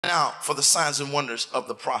out for the signs and wonders of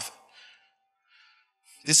the prophet.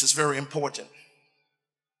 This is very important.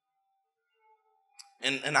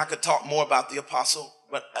 And I could talk more about the apostle,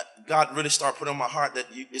 but God really started putting on my heart that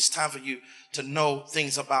it's time for you to know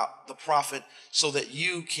things about the prophet so that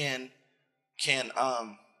you can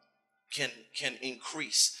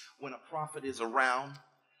increase when a prophet is around,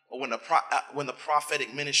 or when the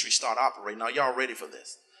prophetic ministry start operating. Now, y'all ready for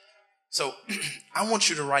this? So I want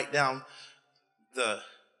you to write down the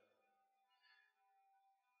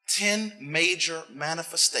 10 major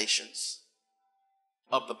manifestations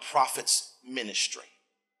of the prophet's ministry.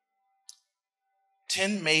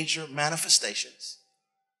 10 major manifestations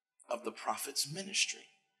of the prophet's ministry.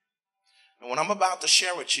 And what I'm about to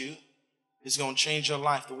share with you is going to change your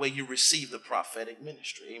life the way you receive the prophetic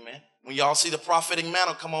ministry. Amen. When y'all see the prophetic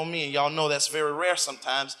mantle come on me, and y'all know that's very rare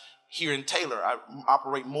sometimes here in Taylor. I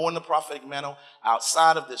operate more in the prophetic mantle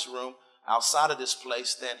outside of this room, outside of this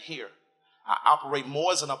place than here. I operate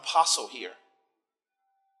more as an apostle here,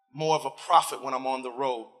 more of a prophet when I'm on the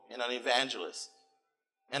road, and an evangelist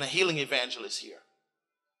and a healing evangelist here.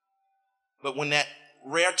 But when that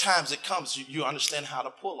rare times it comes, you understand how to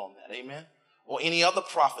pull on that. Amen. Or any other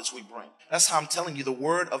prophets we bring. That's how I'm telling you, the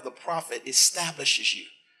word of the prophet establishes you.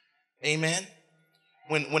 Amen.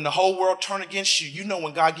 When the whole world turn against you, you know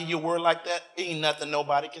when God give you a word like that, ain't nothing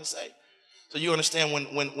nobody can say. So you understand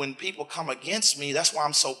when people come against me, that's why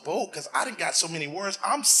I'm so bold, because I done got so many words.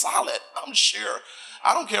 I'm solid. I'm sure.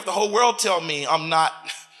 I don't care if the whole world tell me I'm not,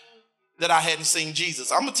 that I hadn't seen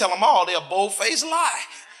Jesus. I'm going to tell them all they're a bold-faced lie.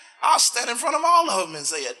 I'll stand in front of all of them and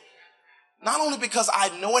say it. Not only because I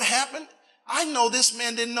know it happened, I know this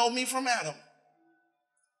man didn't know me from Adam.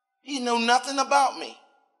 He knew nothing about me.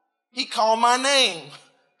 He called my name,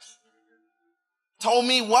 told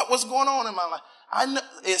me what was going on in my life. I know,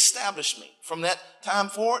 it established me. From that time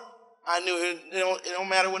forward, I knew it don't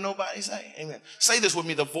matter what nobody say. Amen. Say this with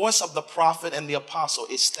me. The voice of the prophet and the apostle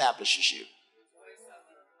establishes you.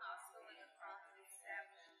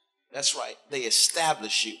 That's right. They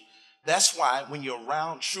establish you. That's why when you're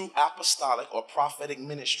around true apostolic or prophetic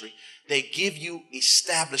ministry, they give you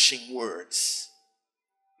establishing words.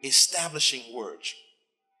 Establishing words.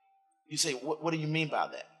 You say, what do you mean by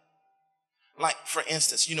that? Like, for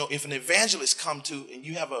instance, if an evangelist come to, and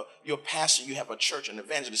you're a pastor, you have a church, an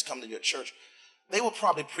evangelist come to your church, they will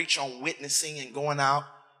probably preach on witnessing and going out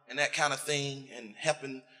and that kind of thing and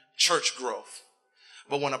helping church growth.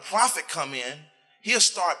 But when a prophet come in, he'll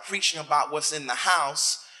start preaching about what's in the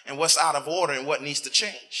house and what's out of order and what needs to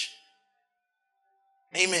change.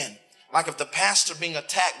 Amen. Like if the pastor being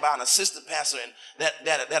attacked by an assistant pastor, and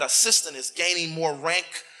that assistant is gaining more rank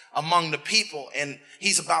among the people, and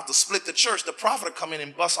he's about to split the church, the prophet will come in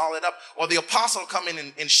and bust all that up, or the apostle will come in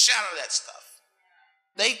and shatter that stuff.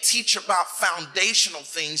 They teach about foundational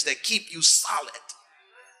things that keep you solid.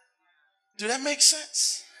 Do that make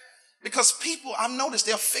sense? Because people, I've noticed,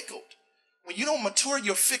 they're fickle. When you don't mature,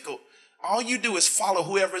 you're fickle. All you do is follow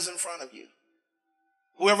whoever's in front of you.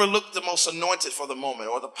 Whoever looked the most anointed for the moment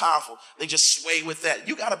or the powerful, they just sway with that.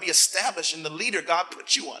 You got to be established in the leader God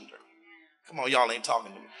put you under. Come on, y'all ain't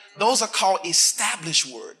talking to me. Those are called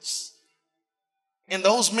established words. And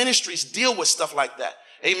those ministries deal with stuff like that.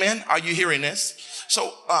 Amen. Are you hearing this?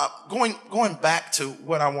 So going back to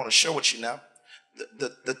what I want to share with you now,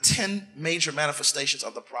 the 10 major manifestations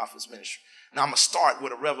of the prophet's ministry. Now I'm going to start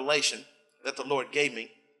with a revelation that the Lord gave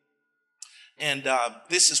me. And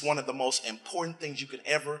this is one of the most important things you can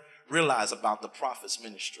ever realize about the prophet's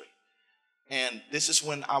ministry. And this is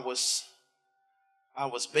when I was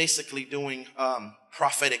basically doing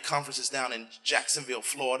prophetic conferences down in Jacksonville,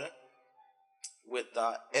 Florida, with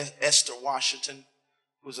Ethel Washington,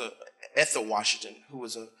 who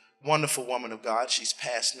was a wonderful woman of God. She's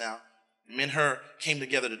passed now. Me and her came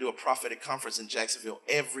together to do a prophetic conference in Jacksonville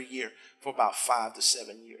every year for about 5 to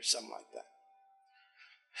 7 years, something like that.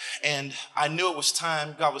 And I knew it was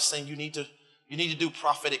time. God was saying, you need to do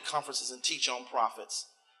prophetic conferences and teach on prophets.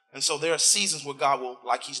 And so there are seasons where God will,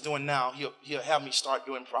 like he's doing now, he'll have me start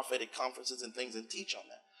doing prophetic conferences and things and teach on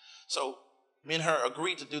that. So me and her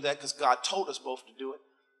agreed to do that because God told us both to do it.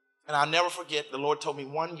 And I'll never forget, the Lord told me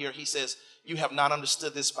one year, he says, you have not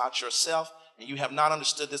understood this about yourself, and you have not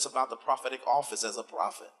understood this about the prophetic office as a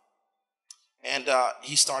prophet. And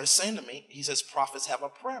he started saying to me, he says, prophets have a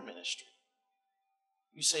prayer ministry.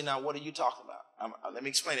 You say, now, what are you talking about? Let me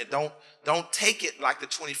explain it. Don't take it like the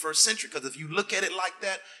 21st century, because if you look at it like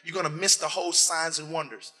that, you're going to miss the whole signs and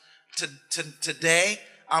wonders. Today,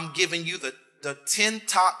 I'm giving you the 10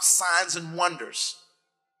 top signs and wonders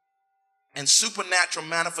and supernatural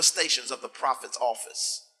manifestations of the prophet's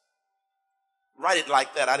office. Write it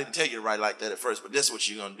like that. I didn't tell you to write it like that at first, but this is what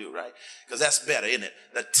you're going to do, right? Because that's better, isn't it?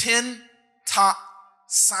 The 10 top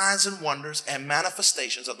signs and wonders and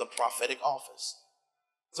manifestations of the prophetic office.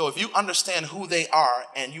 So if you understand who they are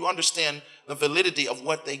and you understand the validity of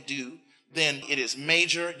what they do, then it is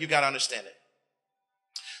major. You got to understand it.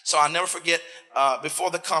 So I'll never forget, before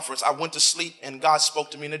the conference, I went to sleep and God spoke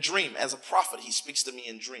to me in a dream. As a prophet, he speaks to me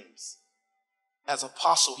in dreams. As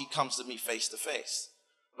apostle, he comes to me face to face.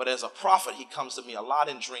 But as a prophet, he comes to me a lot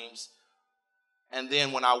in dreams. And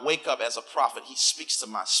then when I wake up as a prophet, he speaks to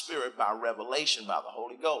my spirit by revelation, by the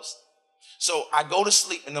Holy Ghost. So I go to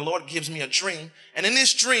sleep and the Lord gives me a dream. And in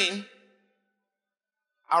this dream,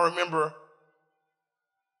 I remember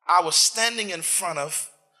I was standing in front of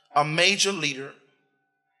a major leader.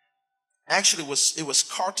 Actually, it was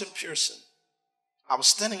Carlton Pearson. I was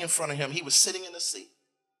standing in front of him. He was sitting in the seat.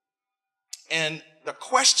 And the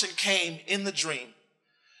question came in the dream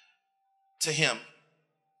to him: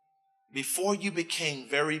 before you became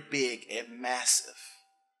very big and massive,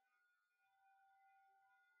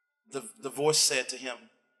 the voice said to him,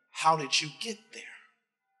 how did you get there?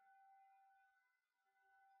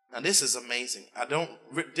 Now this is amazing. I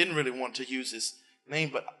didn't really want to use his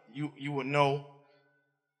name, but you will know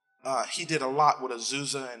he did a lot with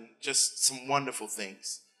Azusa and just some wonderful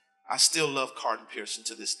things. I still love Carlton Pearson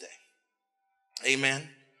to this day. Amen.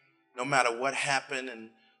 No matter what happened and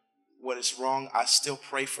what is wrong, I still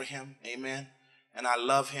pray for him. Amen. And I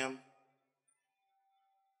love him.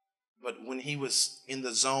 But when he was in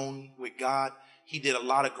the zone with God, he did a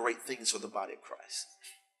lot of great things for the body of Christ.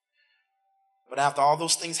 But after all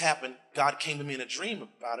those things happened, God came to me in a dream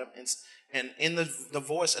about him. And in the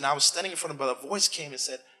voice, and I was standing in front of him, but a voice came and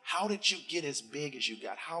said, how did you get as big as you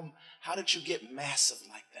got? How did you get massive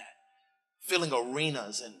like that? Filling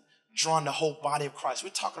arenas and drawing the whole body of Christ.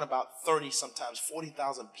 We're talking about 30, sometimes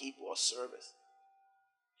 40,000 people a service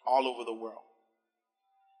all over the world.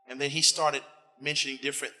 And then he started mentioning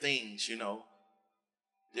different things,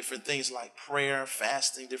 different things like prayer,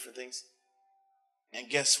 fasting, different things. And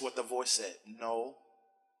guess what the voice said? No,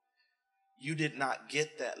 you did not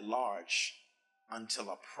get that large until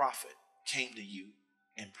a prophet came to you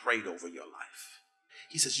and prayed over your life.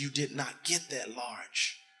 He says, you did not get that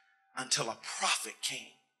large until a prophet came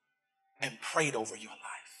and prayed over your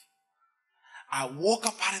life. I woke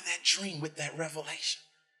up out of that dream with that revelation.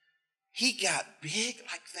 He got big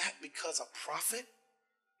like that because a prophet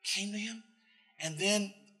came to him. And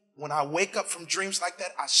then when I wake up from dreams like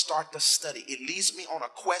that, I start to study. It leads me on a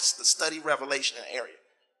quest to study revelation in an area.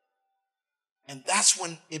 And that's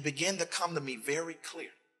when it began to come to me very clear.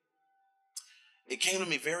 It came to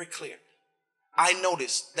me very clear. I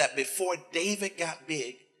noticed that before David got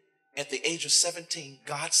big, at the age of 17,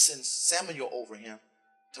 God sends Samuel over him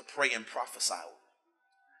to pray and prophesy over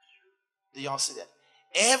him. Do y'all see that?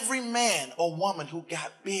 Every man or woman who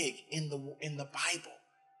got big in the Bible,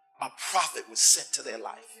 a prophet was sent to their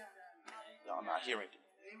life. Y'all not hearing it.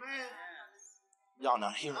 Amen. Y'all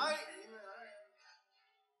not hearing it.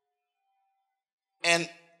 And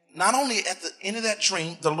not only at the end of that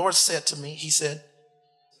dream, the Lord said to me, he said,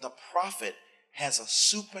 the prophet has a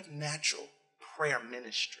supernatural prayer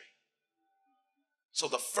ministry. So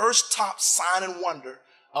the first top sign and wonder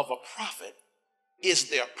of a prophet is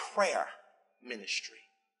their prayer ministry.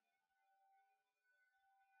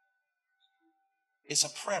 It's a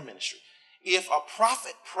prayer ministry. If a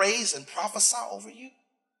prophet prays and prophesies over you,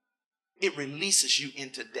 it releases you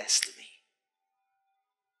into destiny.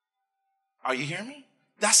 Are you hearing me?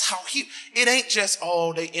 That's how it ain't just,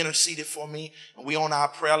 oh, they interceded for me and we on our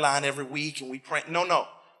prayer line every week and we pray. No.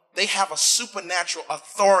 They have a supernatural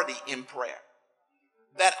authority in prayer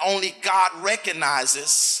that only God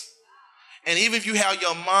recognizes. And even if you have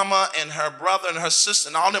your mama and her brother and her sister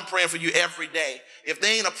and all them praying for you every day, if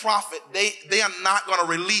they ain't a prophet, they are not going to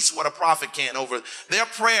release what a prophet can over. Their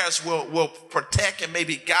prayers will protect and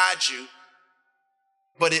maybe guide you,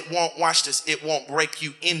 but it won't, watch this, it won't break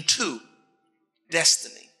you into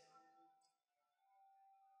destiny.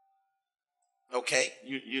 Okay?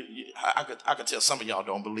 I could tell some of y'all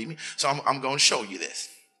don't believe me, so I'm going to show you this.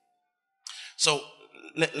 So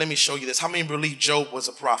let me show you this. How many believe Job was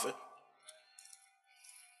a prophet?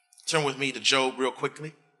 Turn with me to Job real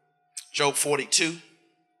quickly. Job 42.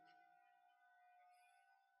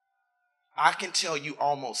 I can tell you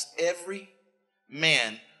almost every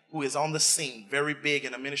man who is on the scene, very big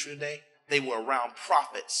in the ministry today, they were around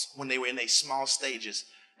prophets when they were in their small stages.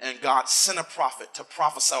 And God sent a prophet to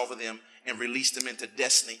prophesy over them and release them into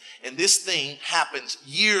destiny. And this thing happens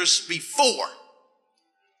years before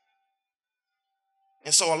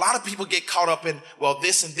And so a lot of people get caught up in, well,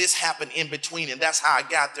 this and this happened in between, and that's how I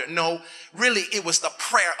got there. No, really, it was the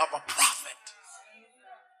prayer of a prophet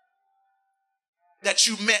that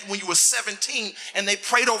you met when you were 17, and they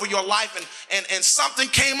prayed over your life, and something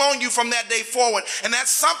came on you from that day forward. And that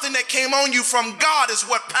something that came on you from God is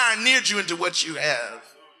what pioneered you into what you have.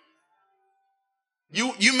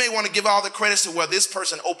 You may want to give all the credits to, well, this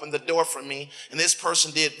person opened the door for me, and this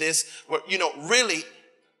person did this. Well, really,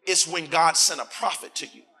 it's when God sent a prophet to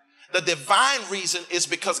you. The divine reason is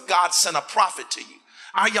because God sent a prophet to you.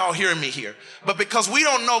 Are y'all hearing me here? But because we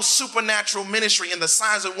don't know supernatural ministry and the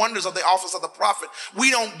signs and wonders of the office of the prophet,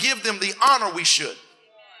 we don't give them the honor we should.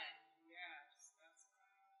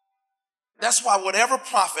 That's why whatever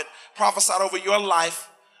prophet prophesied over your life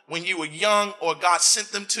when you were young, or God sent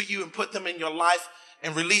them to you and put them in your life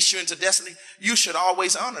and released you into destiny, you should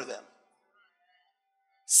always honor them.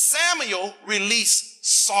 Samuel released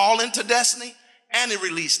Saul into destiny, and he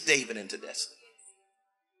released David into destiny.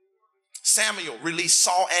 Samuel released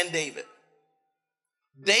Saul and David.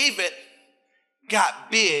 David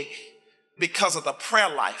got big because of the prayer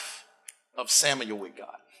life of Samuel with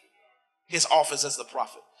God. His office as the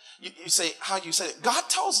prophet. You say, how you say it? God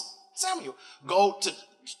told Samuel, go to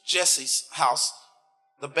Jesse's house,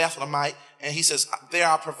 the Bethlehemite, and he says, there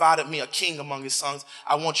I provided me a king among his sons.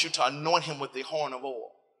 I want you to anoint him with the horn of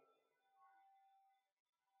oil.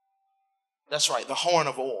 That's right, the horn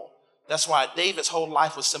of oil. That's why David's whole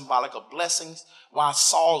life was symbolic of blessings, while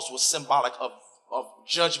Saul's was symbolic of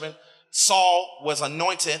judgment. Saul was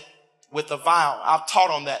anointed with the vial. I've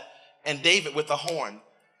taught on that. And David with the horn.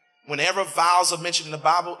 Whenever vials are mentioned in the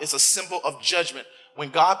Bible, it's a symbol of judgment. When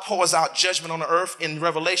God pours out judgment on the earth in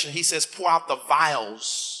Revelation, he says, pour out the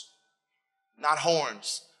vials, not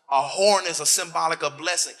horns. A horn is a symbolic of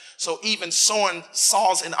blessing. So even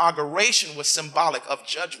Saul's inauguration was symbolic of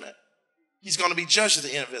judgment. He's going to be judged at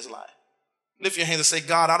the end of his life. Lift your hand and say,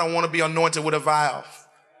 God, I don't want to be anointed with a vial.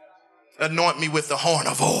 Anoint me with the horn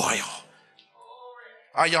of oil.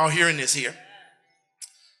 Are y'all hearing this here?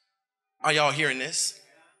 Are y'all hearing this?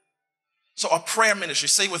 So a prayer ministry.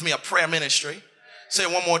 Say with me, a prayer ministry. Say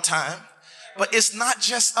it one more time. But it's not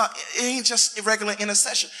just, it ain't just irregular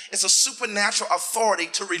intercession. It's a supernatural authority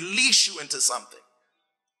to release you into something.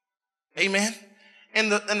 Amen.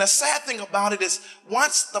 And the sad thing about it is,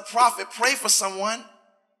 once the prophet prayed for someone,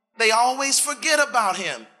 they always forget about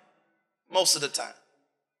him most of the time.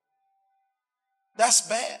 That's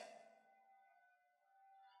bad.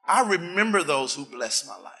 I remember those who blessed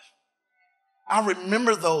my life. I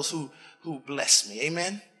remember those who blessed me.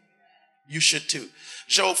 Amen. You should too.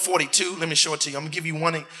 Job 42. Let me show it to you. I'm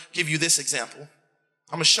going to give you this example.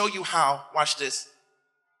 I'm going to show you how. Watch this.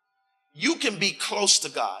 You can be close to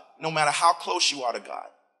God, no matter how close you are to God.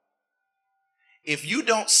 If you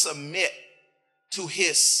don't submit to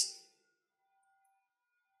his,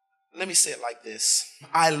 let me say it like this.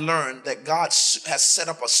 I learned that God has set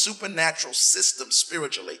up a supernatural system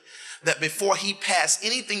spiritually that before he passed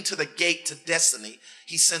anything to the gate to destiny,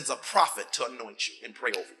 he sends a prophet to anoint you and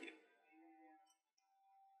pray over you.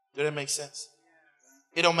 Does that make sense?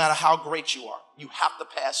 It don't matter how great you are. You have to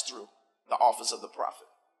pass through the office of the prophet.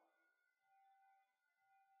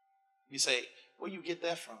 You say, where you get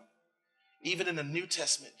that from? Even in the New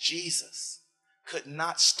Testament, Jesus could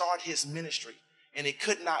not start his ministry, and it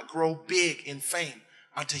could not grow big in fame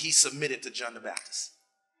until he submitted to John the Baptist.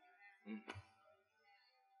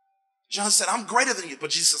 John said, I'm greater than you. But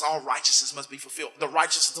Jesus says, all righteousness must be fulfilled. The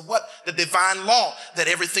righteousness of what? The divine law, that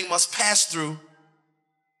everything must pass through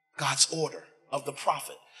God's order of the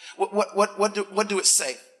prophet. What do it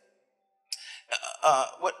say?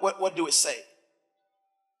 What do it say?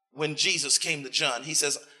 When Jesus came to John, he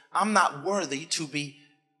says, I'm not worthy to be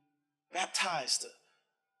baptized,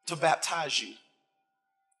 to baptize you.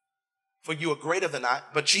 For you are greater than I.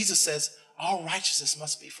 But Jesus says, all righteousness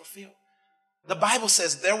must be fulfilled. The Bible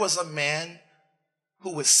says there was a man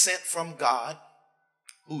who was sent from God,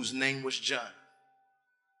 whose name was John.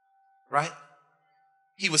 Right?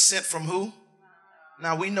 He was sent from who?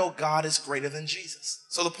 Now we know God is greater than Jesus.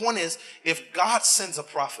 So the point is, if God sends a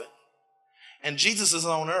prophet and Jesus is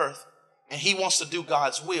on earth and he wants to do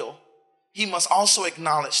God's will, he must also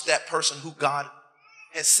acknowledge that person who God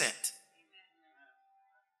has sent.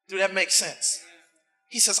 Do that make sense?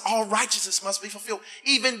 He says all righteousness must be fulfilled.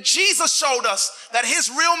 Even Jesus showed us that his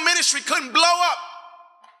real ministry couldn't blow up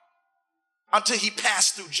until he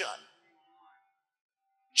passed through John.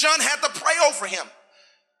 John had to pray over him.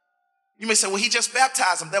 You may say, well, he just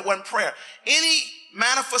baptized him. That wasn't prayer. Any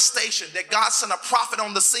manifestation that God sent a prophet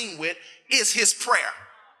on the scene with is his prayer.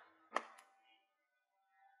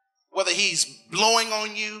 Whether he's blowing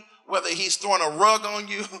on you, whether he's throwing a rug on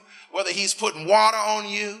you, whether he's putting water on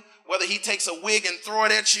you, whether he takes a wig and throw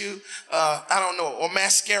it at you, I don't know, or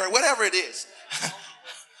mascara, whatever it is.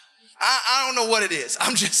 I don't know what it is.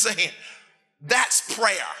 I'm just saying that's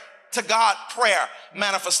prayer. To God, prayer,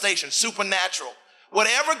 manifestation, supernatural.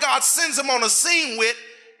 Whatever God sends him on a scene with,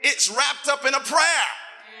 it's wrapped up in a prayer.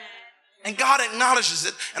 And God acknowledges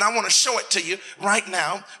it. And I want to show it to you right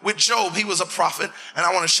now. With Job, he was a prophet. And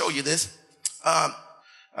I want to show you this.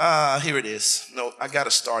 Here it is. No, I got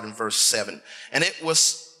to start in verse 7. And it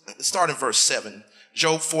was, start in verse 7.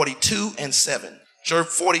 Job 42 and 7. Job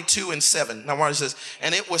 42 and 7. Now what it says,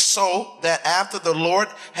 and it was so that after the Lord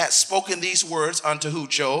had spoken these words unto who?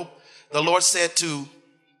 Job. The Lord said to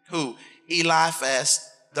who? Eliphaz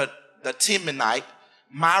the Temanite,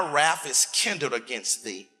 my wrath is kindled against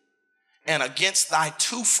thee and against thy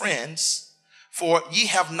two friends, for ye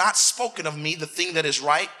have not spoken of me the thing that is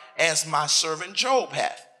right, as my servant Job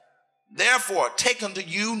hath. Therefore, take unto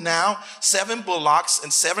you now 7 bullocks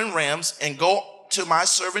and 7 rams, and go to my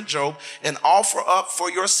servant Job, and offer up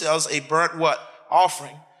for yourselves a burnt what?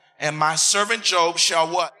 Offering. And my servant Job shall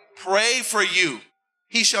what? Pray for you.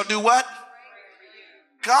 He shall do what?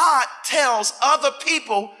 God tells other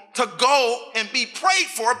people to go and be prayed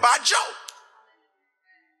for by Job,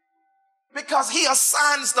 because he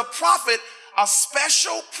assigns the prophet a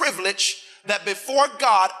special privilege that before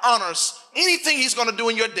God honors anything he's going to do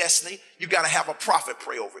in your destiny, you got to have a prophet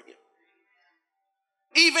pray over you.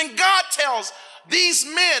 Even God tells these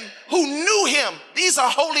men who knew him, these are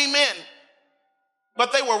holy men,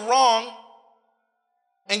 but they were wrong.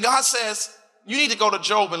 And God says, you need to go to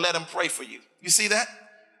Job and let him pray for you. You see that?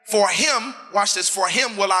 For him, watch this, for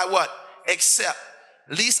him will I what? Accept.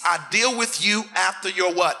 Least I deal with you after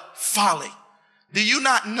your what? Folly. Do you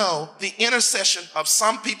not know the intercession of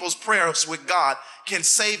some people's prayers with God can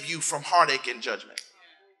save you from heartache and judgment?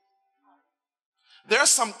 There are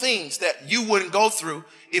some things that you wouldn't go through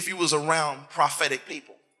if you was around prophetic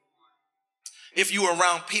people. If you were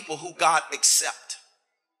around people who God accept.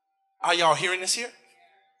 Are y'all hearing this here?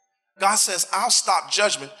 God says, I'll stop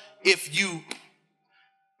judgment if you,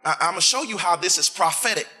 I'm going to show you how this is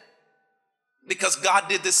prophetic. Because God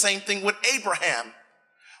did the same thing with Abraham.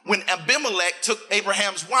 When Abimelech took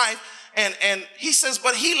Abraham's wife, and he says,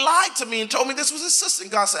 but he lied to me and told me this was his sister.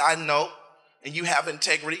 And God said, I know, and you have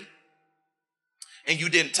integrity. And you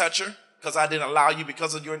didn't touch her because I didn't allow you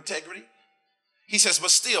because of your integrity. He says,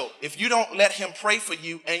 but still, if you don't let him pray for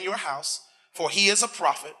you and your house, for he is a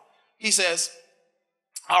prophet, he says,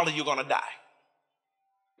 all of you are going to die.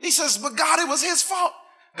 He says, but God, it was his fault.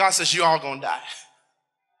 God says, you all going to die.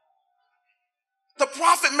 The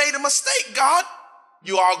prophet made a mistake, God.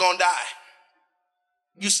 You all going to die.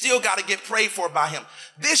 You still got to get prayed for by him.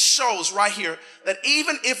 This shows right here that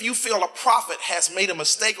even if you feel a prophet has made a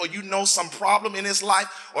mistake, or you know some problem in his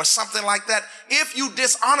life or something like that, if you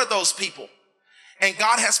dishonor those people and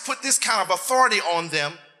God has put this kind of authority on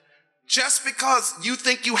them, just because you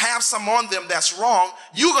think you have some on them that's wrong,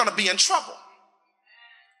 you're going to be in trouble,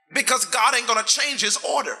 because God ain't going to change his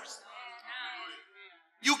orders.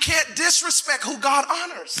 You can't disrespect who God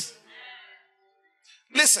honors.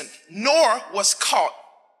 Listen, Noah was caught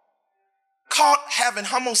having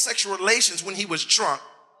homosexual relations when he was drunk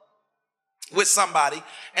with somebody.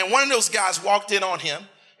 And one of those guys walked in on him,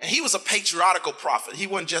 and he was a patriarchal prophet. He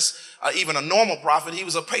wasn't just even a normal prophet. He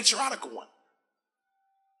was a patriarchal one.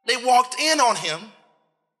 They walked in on him.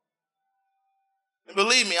 And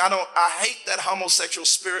believe me, I hate that homosexual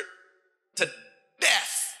spirit to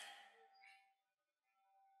death.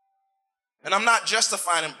 And I'm not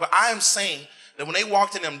justifying him, but I am saying that when they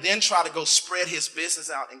walked in him, then try to go spread his business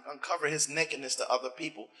out and uncover his nakedness to other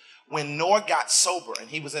people. When Noah got sober and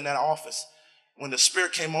he was in that office, when the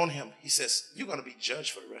spirit came on him, he says, you're going to be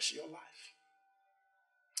judged for the rest of your life.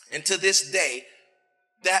 And to this day,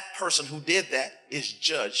 that person who did that is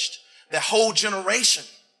judged. That whole generation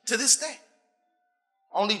to this day.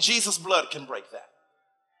 Only Jesus' blood can break that.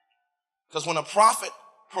 Because when a prophet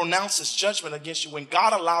pronounces judgment against you, when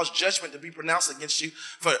God allows judgment to be pronounced against you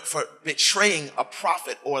for betraying a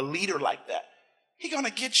prophet or a leader like that, he's going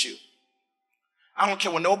to get you. I don't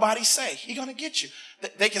care what nobody say. He's going to get you.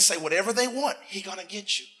 They can say whatever they want. He's going to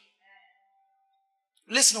get you.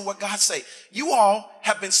 Listen to what God say. You all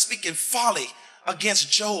have been speaking folly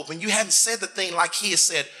against Job, and you haven't said the thing like he has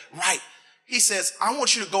said right. He says, I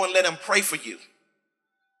want you to go and let him pray for you.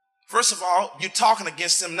 First of all, you're talking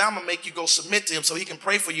against him. Now I'm going to make you go submit to him so he can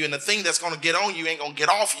pray for you. And the thing that's going to get on you ain't going to get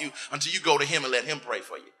off you until you go to him and let him pray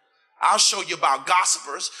for you. I'll show you about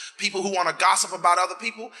gossipers, people who want to gossip about other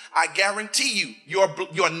people. I guarantee you,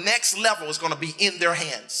 your next level is going to be in their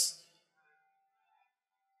hands.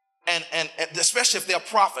 and especially if they're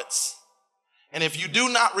prophets. And if you do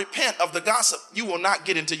not repent of the gossip, you will not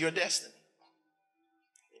get into your destiny.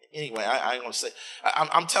 Anyway, I ain't going to say,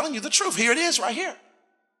 I'm telling you the truth. Here it is right here.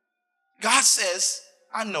 God says,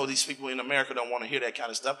 I know these people in America don't want to hear that kind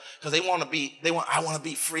of stuff because I want to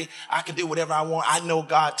be free. I can do whatever I want. I know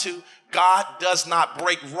God too. God does not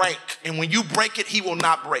break rank. And when you break it, he will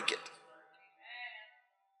not break it.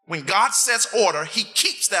 When God sets order, he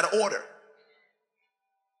keeps that order.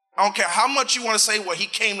 I don't care how much you want to say, well, he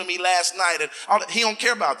came to me last night and he don't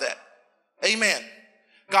care about that. Amen.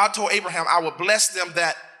 God told Abraham, I will bless them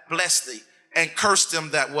that bless thee and curse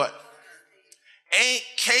them that what?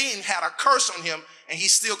 Cain had a curse on him and he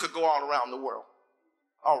still could go all around the world.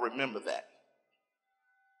 I'll remember that.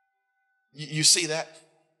 You see that?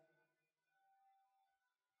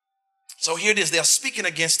 So here it is. They're speaking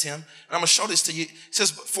against him. And I'm going to show this to you. It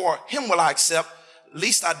says, for him will I accept,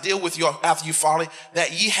 least I deal with you after you folly,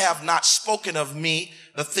 that ye have not spoken of me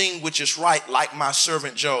the thing which is right, like my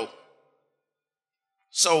servant Job.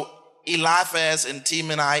 So Eliphaz and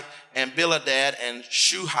Temanite and Bildad and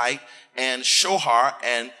Shuhite and Shohar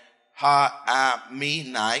and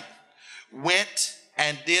Ha-Aminite went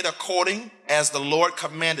and did according as the Lord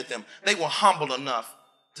commanded them. They were humble enough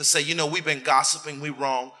to say, you know, we've been gossiping, we're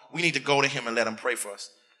wrong. We need to go to him and let him pray for us.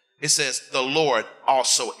 It says the Lord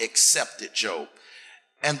also accepted Job.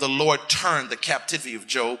 And the Lord turned the captivity of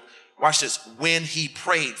Job. Watch this. When he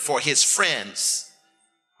prayed for his friends,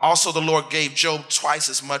 also the Lord gave Job twice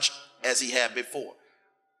as much as he had before.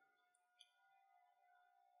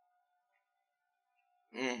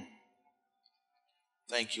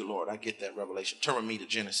 Thank you, Lord. I get that revelation. Turn with me to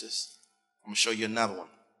Genesis. I'm going to show you another one.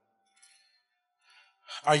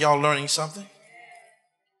 Are y'all learning something?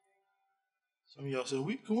 Some of y'all said,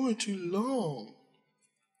 we're going too long.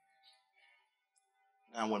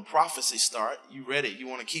 Now, when prophecy start, you ready. You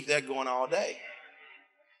want to keep that going all day.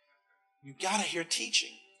 You got to hear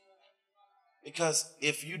teaching. Because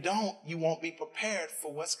if you don't, you won't be prepared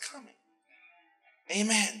for what's coming.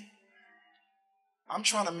 Amen. I'm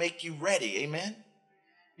trying to make you ready. Amen.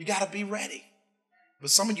 You got to be ready. But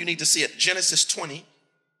some of you need to see it. Genesis 20,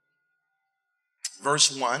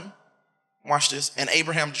 verse 1. Watch this. And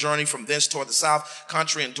Abraham journeyed from thence toward the south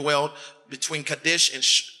country and dwelled between Kadesh and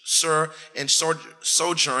Shur and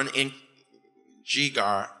sojourned in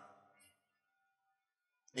Gerar.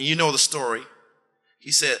 And you know the story.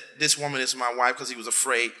 He said, this woman is my wife, because he was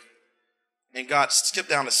afraid. And God skipped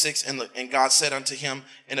down to 6, and God said unto him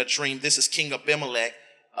in a dream, this is King Abimelech,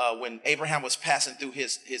 when Abraham was passing through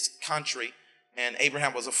his country, and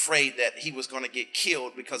Abraham was afraid that he was going to get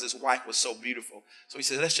killed because his wife was so beautiful. So he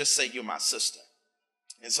said, let's just say you're my sister.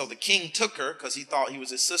 And so the king took her because he thought he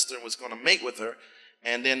was his sister and was going to mate with her.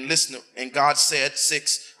 And then listen, and God said,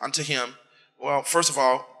 6, unto him, well, first of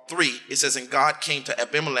all, 3, it says, and God came to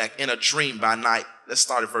Abimelech in a dream by night. Let's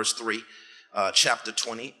start at verse 3, chapter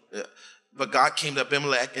 20. But God came to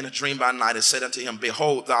Abimelech in a dream by night and said unto him,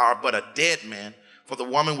 behold, thou art but a dead man, for the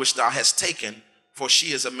woman which thou hast taken, for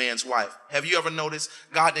she is a man's wife. Have you ever noticed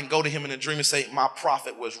God didn't go to him in a dream and say, my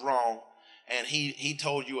prophet was wrong, and he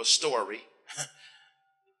told you a story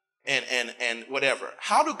and whatever?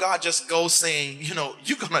 How do God just go saying, you know,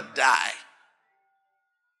 you're going to die?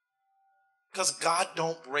 Because God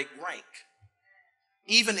don't break rank.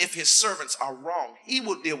 Even if his servants are wrong, he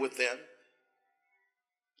will deal with them.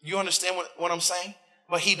 You understand what I'm saying?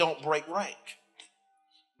 But he don't break rank.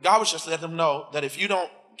 God was just letting them know that if you don't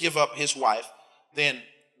give up his wife, then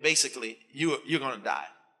basically you're going to die.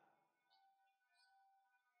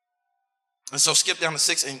 And so skip down to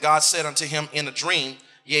 6. And God said unto him in a dream,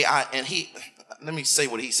 let me say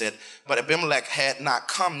what he said. But Abimelech had not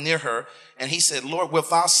come near her. And he said, Lord, wilt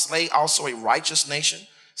thou slay also a righteous nation?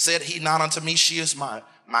 Said he not unto me, she is my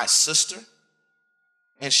sister?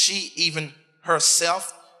 And she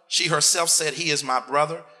herself said, he is my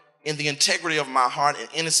brother. In the integrity of my heart and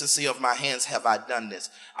innocency of my hands have I done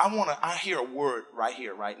this. I hear a word right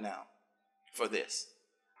here, right now for this.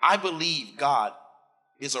 I believe God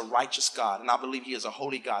is a righteous God, and I believe he is a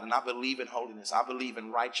holy God, and I believe in holiness. I believe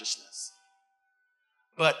in righteousness.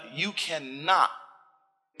 But you cannot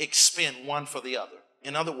expend one for the other.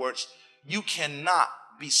 In other words, you cannot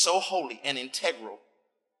be so holy and integral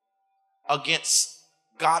against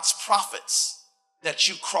God's prophets that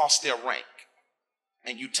you cross their rank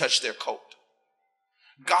and you touch their coat.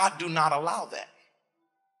 God do not allow that.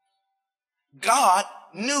 God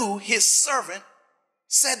knew his servant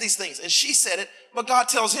said these things, and she said it, but God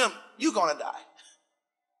tells him, you're going to die.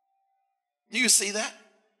 Do you see that?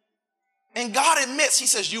 And God admits, he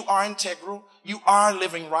says, you are integral, you are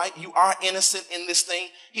living right, you are innocent in this thing.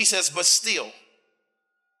 He says, but still,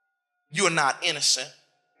 You are not innocent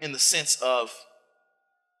in the sense of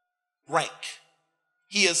rank.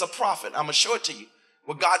 He is a prophet. I'm going to show it to you.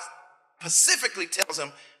 Well, God specifically tells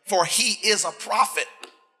him, for he is a prophet.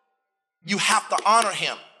 You have to honor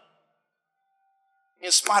him.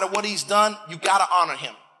 In spite of what he's done, you got to honor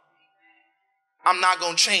him. I'm not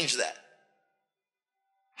going to change that.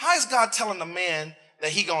 How is God telling a man that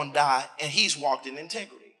he going to die and he's walked in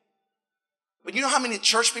integrity? But you know how many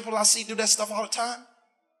church people I see do that stuff all the time?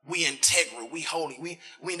 We integral, we holy,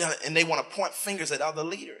 we know, and they want to point fingers at other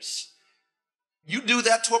leaders. You do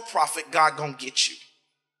that to a prophet, God going to get you.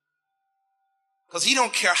 Because he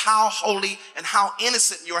don't care how holy and how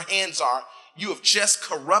innocent your hands are. You have just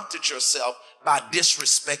corrupted yourself by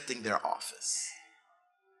disrespecting their office.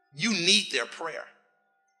 You need their prayer.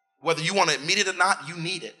 Whether you want to admit it or not, you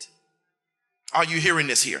need it. Are you hearing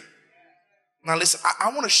this here? Now listen, I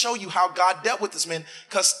want to show you how God dealt with this man.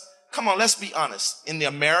 Because, come on, let's be honest. In the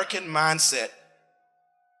American mindset,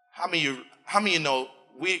 how many of you know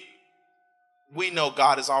we know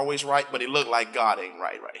God is always right, but it look like God ain't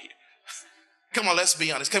right here. Come on, let's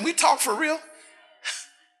be honest. Can we talk for real?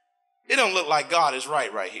 It don't look like God is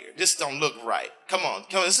right here. This don't look right. Come on,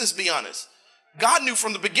 let's just be honest. God knew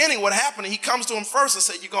from the beginning what happened. And he comes to him first and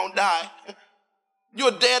said, you're going to die.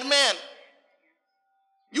 You're a dead man.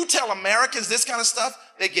 You tell Americans this kind of stuff,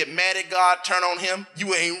 they get mad at God, turn on him.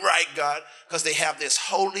 You ain't right, God. Because they have this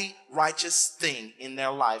holy, righteous thing in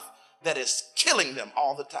their life that is killing them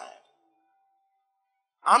all the time.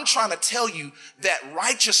 I'm trying to tell you that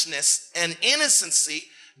righteousness and innocency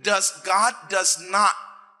God does not,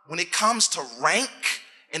 when it comes to rank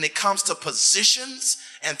and it comes to positions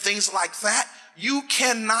and things like that, you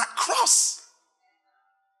cannot cross.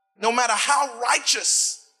 No matter how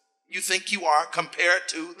righteous you think you are compared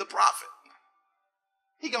to the prophet,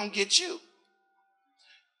 he gonna get you.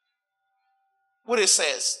 What it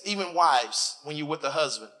says, even wives, when you're with a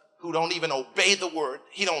husband who don't even obey the word,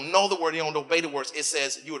 he don't know the word, he don't obey the words, it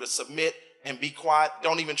says you are to submit and be quiet.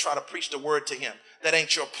 Don't even try to preach the word to him. That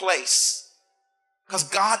ain't your place. Because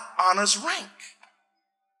God honors rank.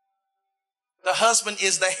 The husband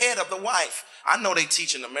is the head of the wife. I know they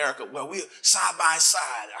teach in America, well, we're side by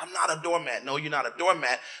side. I'm not a doormat. No, you're not a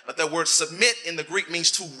doormat. But the word submit in the Greek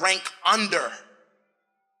means to rank under.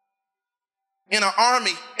 In an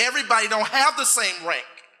army, everybody don't have the same rank.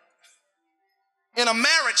 In a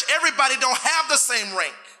marriage, everybody don't have the same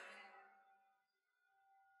rank.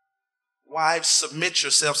 Wives, submit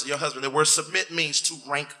yourselves to your husband. The word submit means to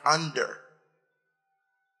rank under.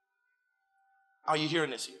 Are you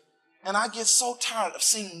hearing this here? And I get so tired of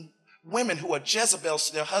seeing women who are Jezebels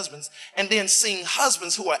to their husbands and then seeing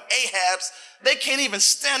husbands who are Ahabs. They can't even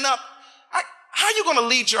stand up. How are you going to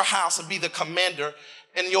lead your house and be the commander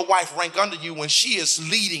and your wife rank under you when she is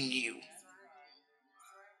leading you?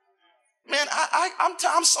 Man,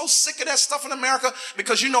 I'm so sick of that stuff in America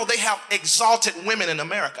because, you know, they have exalted women in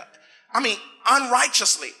America. I mean,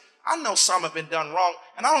 unrighteously. I know some have been done wrong,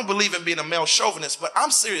 and I don't believe in being a male chauvinist, but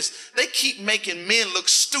I'm serious. They keep making men look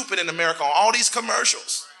stupid in America on all these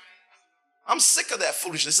commercials. I'm sick of that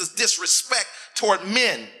foolishness. It's disrespect toward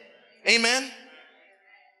men. Amen?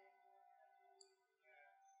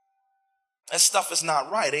 That stuff is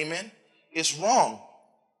not right. Amen? It's wrong.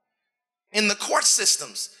 In the court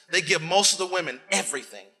systems, they give most of the women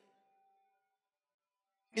everything.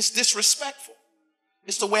 It's disrespectful.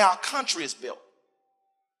 It's the way our country is built.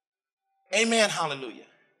 Amen, hallelujah.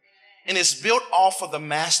 And it's built off of the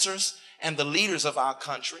masters and the leaders of our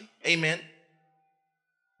country, amen,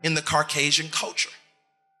 in the Caucasian culture.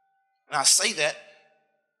 And I say that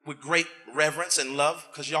with great reverence and love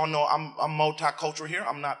because y'all know I'm multicultural here.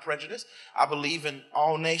 I'm not prejudiced. I believe in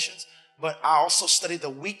all nations. But I also study the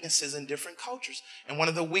weaknesses in different cultures. And one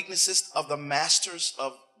of the weaknesses of the masters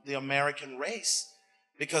of the American race,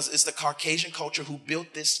 because it's the Caucasian culture who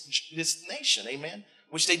built this nation, amen,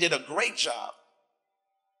 which they did a great job.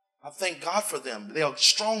 I thank God for them. They are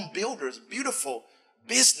strong builders, beautiful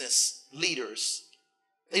business leaders.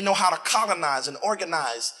 They know how to colonize and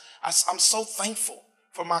organize. I'm so thankful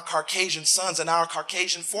for my Caucasian sons and our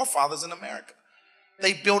Caucasian forefathers in America.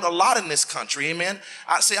 They built a lot in this country, amen.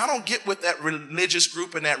 I don't get with that religious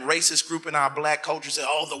group and that racist group in our black culture. Say,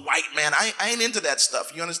 oh, the white man. I ain't into that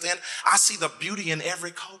stuff. You understand? I see the beauty in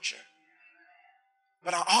every culture.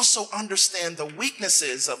 But I also understand the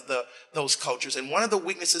weaknesses of those cultures. And one of the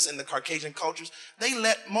weaknesses in the Caucasian cultures,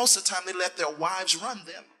 most of the time, they let their wives run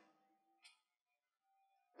them.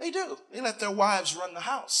 They do. They let their wives run the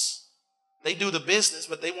house. They do the business,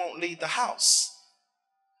 but they won't lead the house.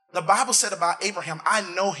 The Bible said about Abraham, I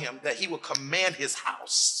know him that he will command his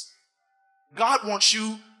house. God wants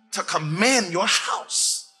you to command your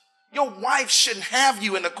house. Your wife shouldn't have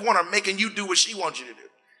you in the corner making you do what she wants you to do.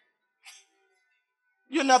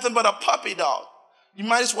 You're nothing but a puppy dog. You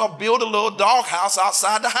might as well build a little dog house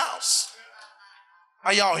outside the house.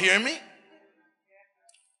 Are y'all hearing me?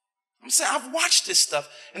 I'm saying I've watched this stuff.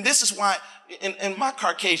 And this is why, and my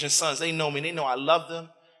Caucasian sons, they know me. They know I love them.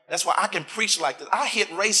 That's why I can preach like this. I hit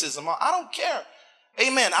racism. I don't care.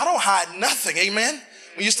 Amen. I don't hide nothing. Amen.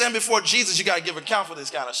 When you stand before Jesus, you got to give account for this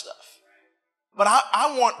kind of stuff. But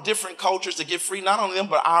I want different cultures to get free, not only them,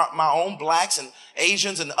 but my own blacks and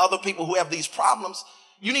Asians and other people who have these problems.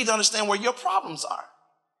 You need to understand where your problems are.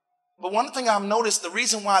 But one thing I've noticed, the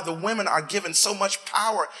reason why the women are given so much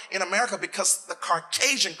power in America, because the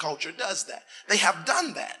Caucasian culture does that. They have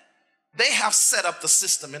done that. They have set up the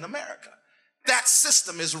system in America. That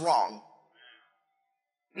system is wrong.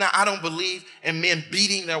 Now, I don't believe in men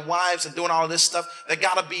beating their wives and doing all this stuff. There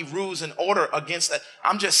got to be rules and order against that.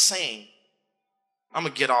 I'm just saying, I'm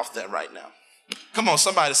going to get off that right now. Come on,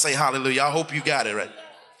 somebody say hallelujah. I hope you got it right.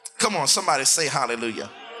 Come on, somebody say hallelujah.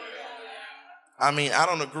 I mean, I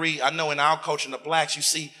don't agree. I know in our culture, in the blacks, you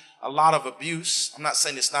see a lot of abuse. I'm not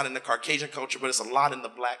saying it's not in the Caucasian culture, but it's a lot in the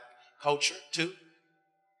black culture too.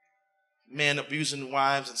 Men abusing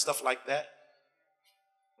wives and stuff like that.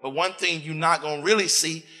 But one thing you're not going to really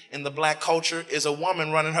see in the black culture is a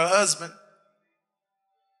woman running her husband.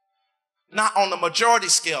 Not on the majority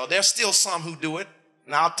scale. There's still some who do it.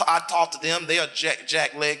 Now, I talk to them. They are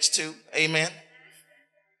jack legs too. Amen.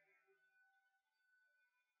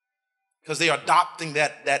 Because they are adopting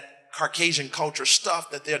that Caucasian culture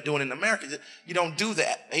stuff that they're doing in America. You don't do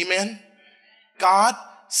that. Amen. God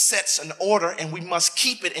sets an order and we must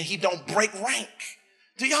keep it, and he don't break rank.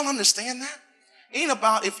 Do y'all understand that? It ain't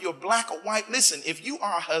about if you're black or white. Listen, if you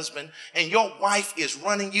are a husband and your wife is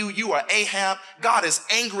running you, you are Ahab. God is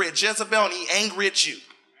angry at Jezebel and he's angry at you.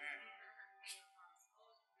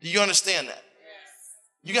 Do you understand that?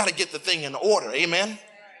 You got to get the thing in order. Amen.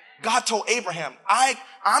 God told Abraham,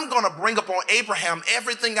 I'm going to bring upon Abraham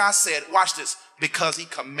everything I said. Watch this. Because he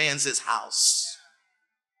commands his house.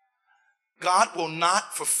 God will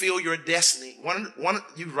not fulfill your destiny.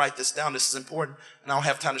 You write this down. This is important. And I don't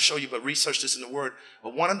have time to show you, but research this in the word.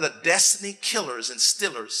 But one of the destiny killers and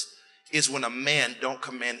stillers is when a man don't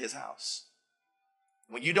command his house.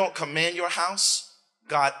 When you don't command your house,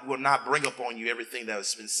 God will not bring upon you everything that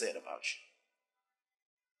has been said about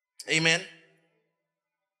you. Amen.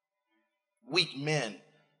 Weak men.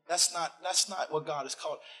 That's not what God has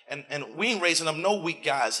called. And we ain't raising up no weak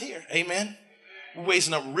guys here. Amen. We're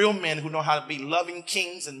raising up real men who know how to be loving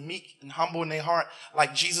kings and meek and humble in their heart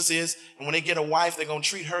like Jesus is. And when they get a wife, they're going to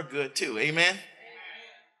treat her good too. Amen.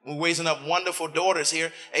 We're raising up wonderful daughters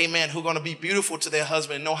here. Amen. Who are going to be beautiful to their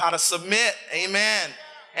husband and know how to submit. Amen.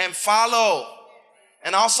 And follow.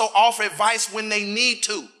 And also offer advice when they need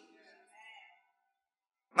to.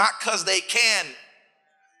 Not because they can.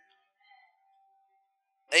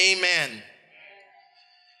 Amen.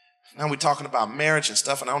 Now we're talking about marriage and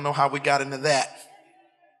stuff, and I don't know how we got into that.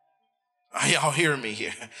 Are y'all hearing me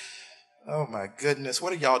here? Oh my goodness,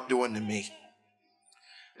 what are y'all doing to me?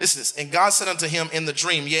 Listen to this. And God said unto him in the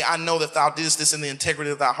dream, yea, I know that thou didst this in the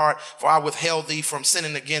integrity of thy heart, for I withheld thee from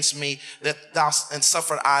sinning against me, that thou and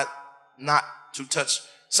suffered I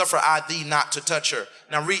thee not to touch her.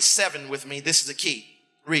 Now read 7 with me. This is the key.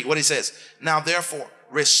 Read what he says. Now therefore,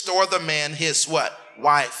 restore the man his what?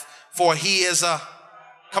 Wife. For he is a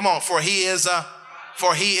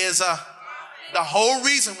the whole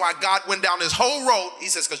reason why God went down this whole road, he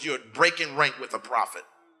says, because you're breaking rank with a prophet.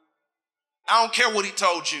 I don't care what he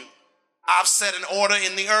told you. I've set an order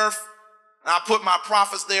in the earth, and I put my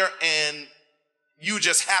prophets there, and you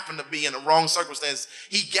just happen to be in the wrong circumstance.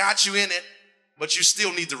 He got you in it, but you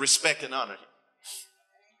still need to respect and honor him.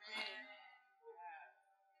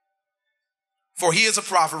 For he is a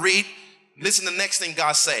prophet. Read. Listen to the next thing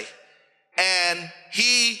God say. And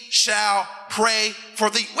he shall pray for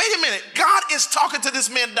thee. Wait a minute. God is talking to this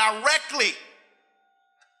man directly.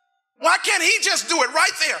 Why can't he just do it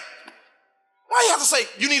right there? Why do you have to say,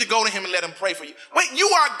 you need to go to him and let him pray for you? Wait, you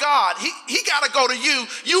are God. He got to go to you.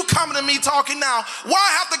 You coming to me talking now. Why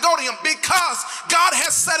have to go to him? Because God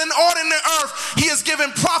has set an order in the earth. He has given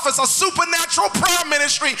prophets a supernatural prayer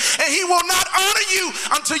ministry, and he will not honor you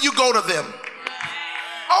until you go to them.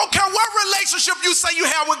 I don't care what relationship you say you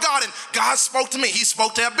have with God. And God spoke to me. He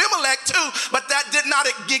spoke to Abimelech too, but that did not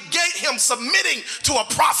negate him submitting to a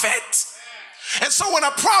prophet. And so when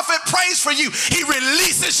a prophet prays for you, he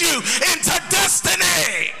releases you into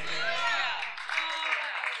destiny.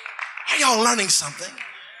 Are y'all learning something?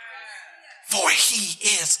 For he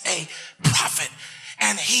is a prophet,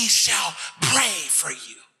 and he shall pray for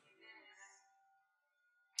you.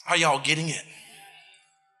 Are y'all getting it?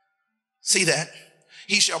 See that?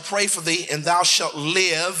 He shall pray for thee, and thou shalt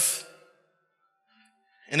live.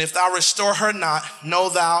 And if thou restore her not, know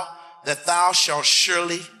thou that thou shalt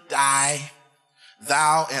surely die,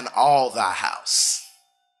 thou and all thy house.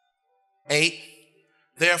 8.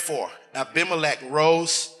 Therefore, Abimelech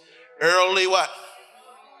rose early what?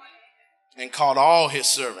 And called all his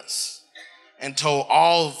servants and told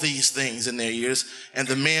all these things in their ears, and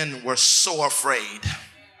the men were so afraid.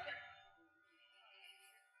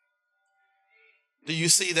 Do you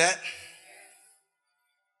see that?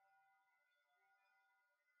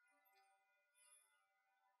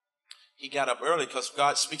 He got up early because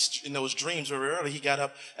God speaks in those dreams very early. He got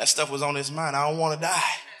up. That stuff was on his mind. I don't want to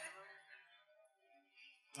die.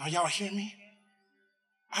 Are y'all hearing me?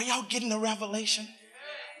 Are y'all getting the revelation?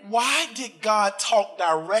 Why did God talk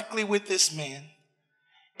directly with this man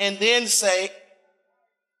and then say,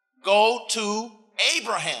 go to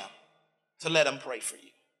Abraham to let him pray for you?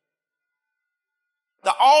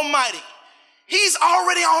 The Almighty. He's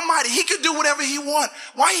already Almighty. He could do whatever he wants.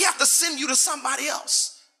 Why he have to send you to somebody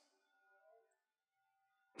else?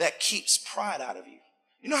 That keeps pride out of you.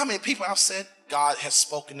 You know how many people I've said, God has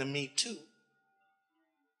spoken to me too.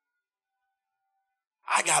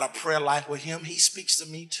 I got a prayer life with him. He speaks to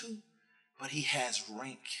me too. But he has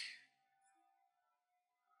rank.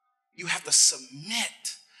 You have to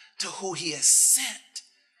submit to who he has sent.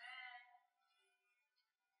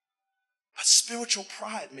 But spiritual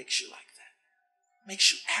pride makes you like that.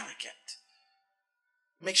 Makes you arrogant.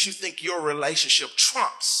 Makes you think your relationship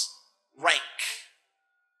trumps rank.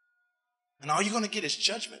 And all you're going to get is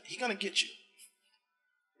judgment. He's going to get you.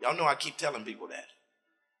 Y'all know I keep telling people that.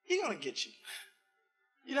 He's going to get you.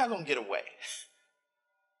 You're not going to get away.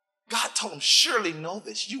 God told him, surely know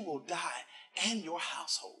this, you will die and your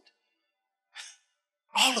household.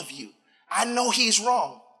 All of you. I know he's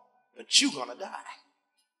wrong, but you're going to die.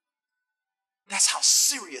 That's how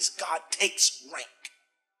serious God takes rank.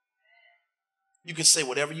 You can say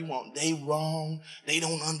whatever you want. They wrong. They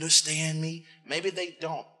don't understand me. Maybe they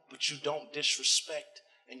don't, but you don't disrespect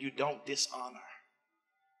and you don't dishonor.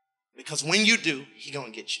 Because when you do, he's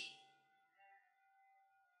going to get you.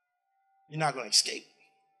 You're not going to escape.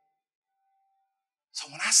 So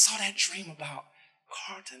when I saw that dream about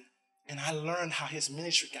Carlton and I learned how his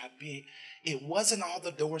ministry got big, it wasn't all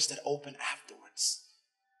the doors that opened afterwards.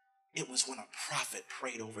 It was when a prophet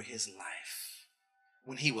prayed over his life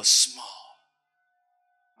when he was small.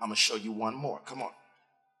 I'm going to show you one more. Come on.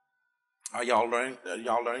 Are y'all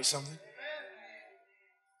learning something?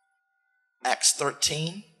 Acts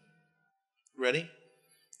 13. Ready?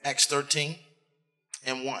 Acts 13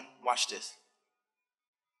 and 1. Watch this.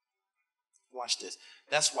 Watch this.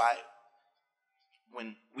 That's why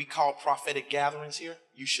when we call prophetic gatherings here,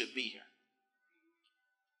 you should be here.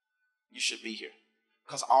 You should be here.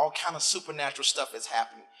 Because all kind of supernatural stuff is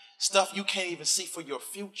happening. Stuff you can't even see for your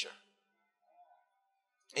future.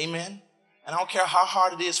 Amen? And I don't care how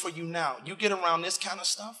hard it is for you now. You get around this kind of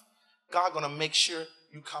stuff, God going to make sure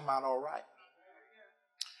you come out all right.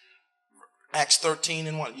 Acts 13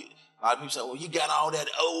 and 1. A lot of people say, well, you got all that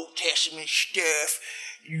Old Testament stuff.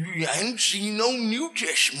 I ain't seen no New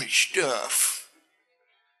Testament stuff.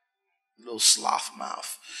 Little sloth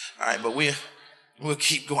mouth. All right, but we'll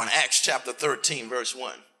keep going. Acts chapter 13, verse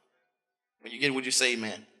 1. When you get it, would you say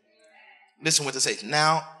amen? Listen what it says.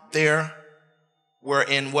 Now there were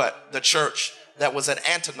in what? The church that was at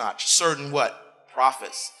Antioch, certain what?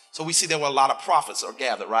 Prophets. So we see there were a lot of prophets are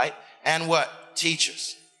gathered, right? And what?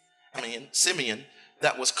 Teachers. Simeon,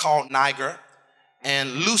 that was called Niger,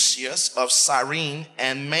 and Lucius of Cyrene,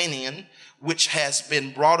 and Manaen, which has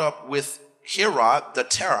been brought up with Herod the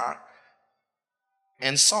Terror,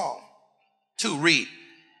 and Saul. 2, read.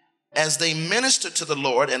 As they ministered to the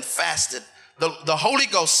Lord and fasted, the Holy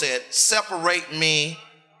Ghost said, separate me,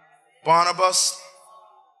 Barnabas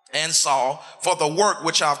and Saul, for the work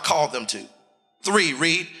which I've called them to. 3,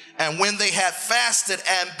 read. And when they had fasted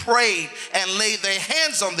and prayed and laid their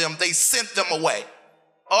hands on them, they sent them away.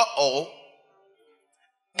 Uh-oh.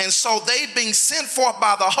 And so they, being sent forth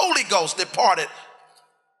by the Holy Ghost, departed.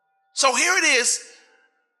 So here it is.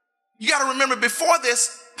 You got to remember, before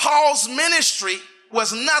this, Paul's ministry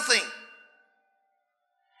was nothing.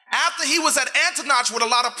 After he was at Antioch with a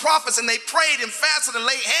lot of prophets and they prayed and fasted and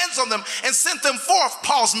laid hands on them and sent them forth,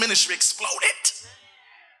 Paul's ministry exploded.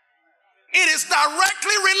 It is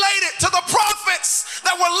directly related to the prophets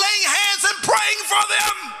that were laying hands and praying for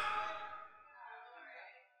them.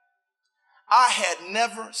 I had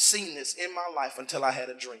never seen this in my life until I had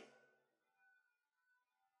a dream.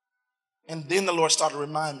 And then the Lord started to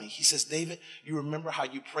remind me. He says, David, you remember how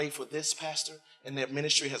you prayed for this pastor and their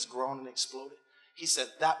ministry has grown and exploded? He said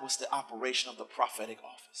that was the operation of the prophetic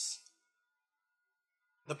office.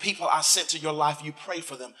 The people I sent to your life, you pray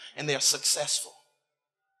for them and they're successful.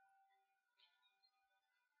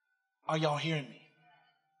 Are y'all hearing me?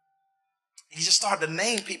 He just started to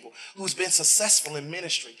name people who's been successful in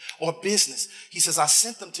ministry or business. He says, I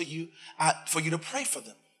sent them to you for you to pray for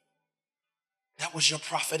them. That was your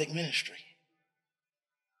prophetic ministry.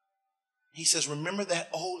 He says, remember that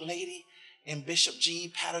old lady in Bishop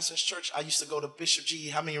G. Patterson's church? I used to go to Bishop G.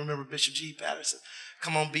 How many remember Bishop G. Patterson?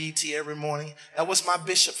 Come on, BET every morning. That was my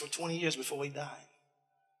bishop for 20 years before he died.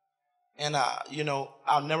 And,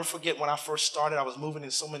 I'll never forget when I first started, I was moving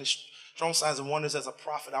in so many strong signs and wonders as a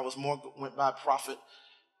prophet. I was went by prophet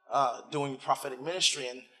doing prophetic ministry.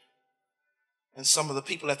 And some of the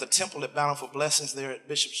people at the temple at Bountiful Blessings there at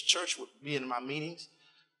Bishop's church would be in my meetings.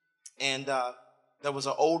 And there was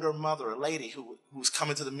an older mother, a lady who was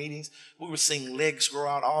coming to the meetings. We were seeing legs grow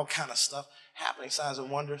out, all kind of stuff happening, signs and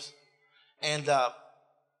wonders. And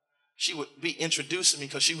she would be introducing me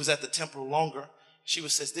because she was at the temple longer. She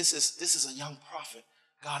would say, this is a young prophet.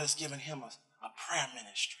 God has given him a prayer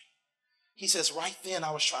ministry. He says, right then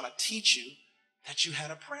I was trying to teach you that you had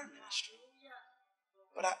a prayer ministry.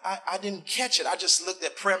 But I didn't catch it. I just looked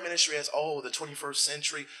at prayer ministry as, the 21st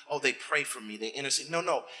century. Oh, they pray for me. They intercede.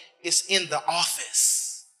 No. It's in the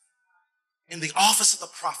office. In the office of the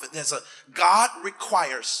prophet, God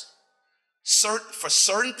requires for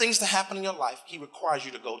certain things to happen in your life, he requires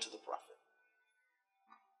you to go to the prophet.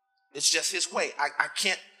 It's just his way. I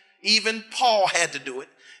can't, even Paul had to do it.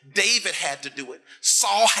 David had to do it.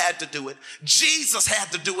 Saul had to do it. Jesus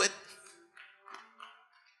had to do it.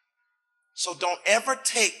 So don't ever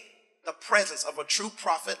take the presence of a true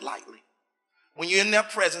prophet lightly. When you're in their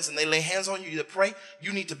presence and they lay hands on you to pray,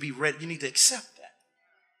 you need to be ready. You need to accept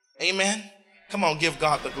that. Amen. Come on, give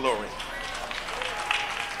God the glory.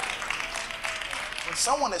 When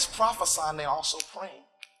someone is prophesying, they're also praying.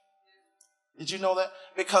 Did you know that?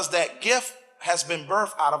 Because that gift has been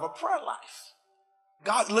birthed out of a prayer life.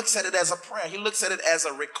 God looks at it as a prayer. He looks at it as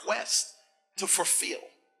a request to fulfill,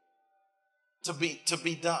 to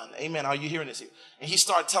be done. Amen. Are you hearing this here? And he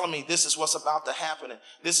started telling me this is what's about to happen and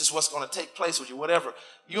this is what's going to take place with you, whatever.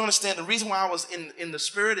 You understand the reason why I was in the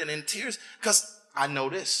spirit and in tears? Because I know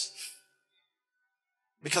this.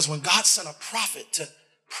 Because when God sent a prophet to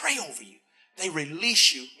pray over you, they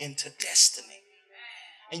release you into destiny.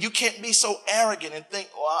 And you can't be so arrogant and think,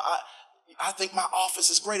 I think my office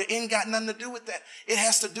is great. It ain't got nothing to do with that. It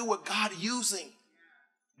has to do with God using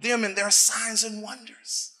them and their signs and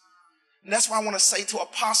wonders. And that's why I want to say to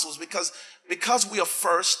apostles, because we are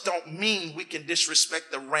first don't mean we can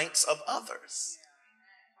disrespect the ranks of others.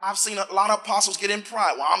 I've seen a lot of apostles get in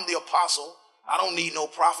pride. Well, I'm the apostle. I don't need no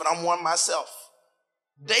prophet. I'm one myself.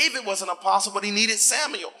 David was an apostle, but he needed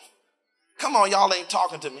Samuel. Come on, y'all ain't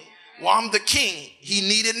talking to me. Well, I'm the king. He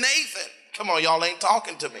needed Nathan. Come on, y'all ain't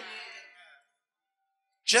talking to me.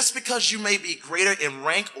 Just because you may be greater in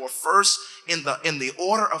rank or first in the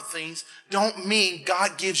order of things, don't mean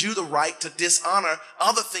God gives you the right to dishonor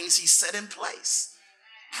other things he set in place.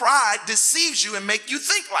 Pride deceives you and make you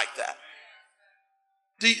think like that.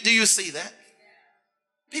 Do you see that?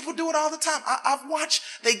 People do it all the time. I've watched,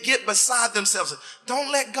 they get beside themselves.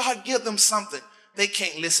 Don't let God give them something. They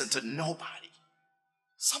can't listen to nobody.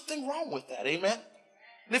 Something wrong with that, amen?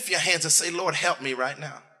 Lift your hands and say, Lord, help me right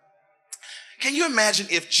now. Can you imagine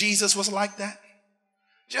if Jesus was like that?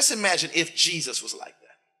 Just imagine if Jesus was like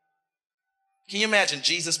that. Can you imagine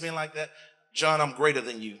Jesus being like that? John, I'm greater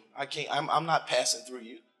than you. I'm not passing through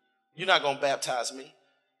you. You're not going to baptize me.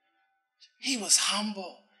 He was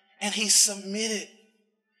humble and he submitted.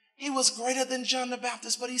 He was greater than John the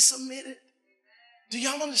Baptist, but he submitted. Do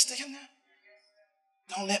y'all understand that?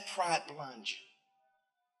 Don't let pride blind you.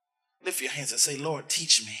 Lift your hands and say, Lord,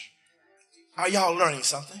 teach me. Are y'all learning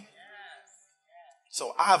something?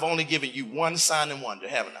 So I've only given you one sign and wonder,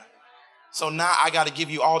 haven't I? So now I got to give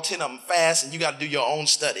you all 10 of them fast, and you got to do your own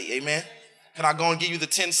study. Amen. Can I go and give you the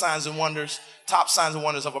 10 signs and wonders, top signs and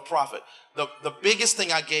wonders of a prophet? The biggest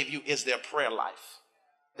thing I gave you is their prayer life,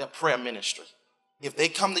 their prayer ministry. If they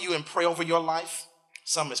come to you and pray over your life,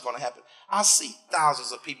 something's going to happen. I see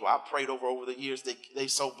thousands of people I've prayed over the years. They're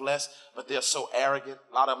so blessed, but they're so arrogant.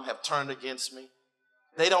 A lot of them have turned against me.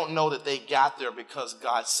 They don't know that they got there because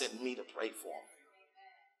God sent me to pray for them.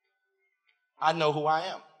 I know who I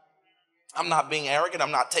am. I'm not being arrogant.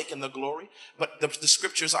 I'm not taking the glory. But the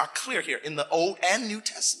scriptures are clear here in the Old and New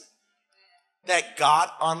Testament that God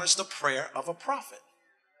honors the prayer of a prophet.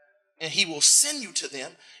 and he will send you to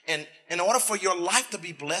them. And in order for your life to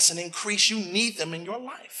be blessed and increase, you need them in your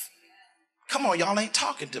life. Come on, y'all ain't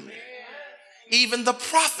talking to me. Even the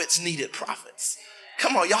prophets needed prophets.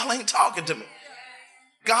 Come on, y'all ain't talking to me.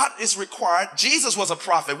 God is required. Jesus was a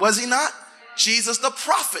prophet, was he not? Jesus, the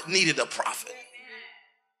prophet, needed a prophet.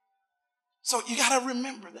 So you got to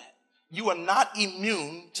remember that. You are not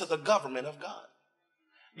immune to the government of God.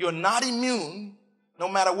 You're not immune, no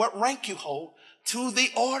matter what rank you hold, to the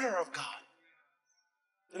order of God.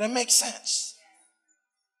 Does that make sense?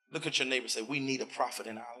 Look at your neighbor and say, we need a prophet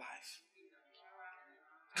in our life.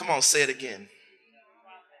 Come on, say it again.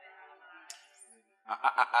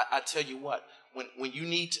 I tell you what, when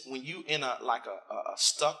you in a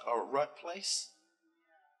stuck or a rut place,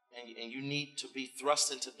 and you need to be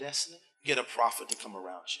thrust into destiny, get a prophet to come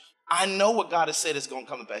around you. I know what God has said is going to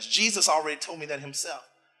come to pass. Jesus already told me that himself.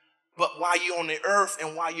 But while you're on the earth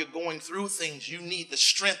and while you're going through things, you need the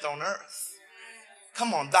strength on earth.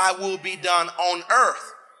 Come on, thy will be done on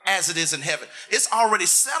earth as it is in heaven. It's already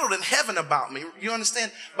settled in heaven about me. You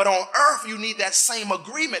understand? But on earth, you need that same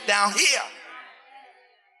agreement down here.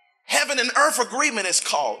 Heaven and earth agreement is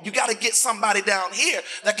called. You got to get somebody down here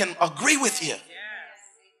that can agree with you.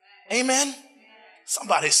 Amen.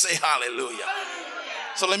 Somebody say hallelujah.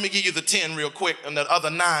 So let me give you the 10 real quick and the other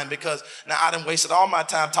 9, because now I done wasted all my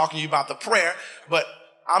time talking to you about the prayer, but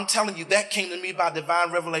I'm telling you that came to me by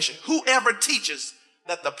divine revelation. Whoever teaches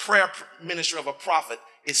that the prayer ministry of a prophet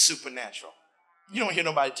is supernatural. You don't hear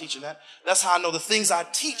nobody teaching that. That's how I know the things I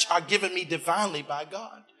teach are given me divinely by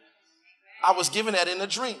God. I was given that in a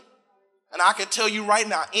dream. And I can tell you right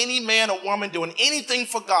now, any man or woman doing anything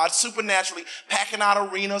for God supernaturally, packing out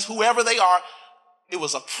arenas, whoever they are, it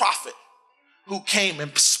was a prophet who came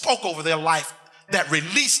and spoke over their life that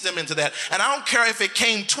released them into that. And I don't care if it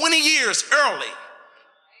came 20 years early.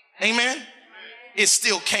 Amen. It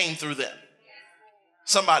still came through them.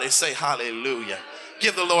 Somebody say hallelujah.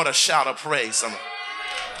 Give the Lord a shout of praise.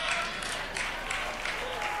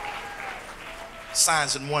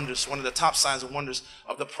 Signs and wonders. One of the top signs and wonders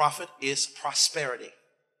of the prophet is prosperity.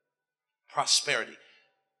 Prosperity.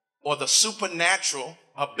 Or the supernatural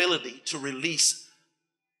ability to release.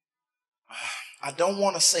 I don't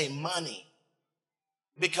want to say money,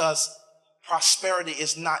 because prosperity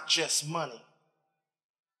is not just money.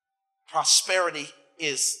 Prosperity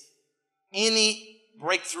is any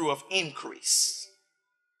breakthrough of increase.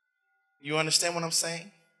 You understand what I'm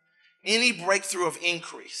saying? Any breakthrough of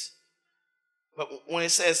increase. But when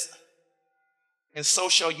it says, and so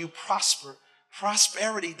shall you prosper,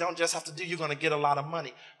 prosperity don't just have to do you're going to get a lot of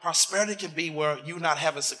money. Prosperity can be where you not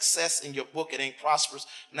having success in your book, it ain't prosperous.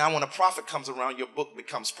 Now when a prophet comes around, your book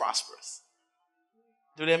becomes prosperous.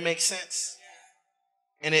 Do that make sense?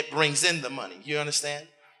 And it brings in the money. You understand?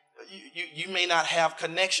 You may not have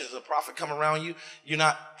connections. A prophet come around you, you're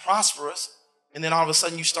not prosperous, and then all of a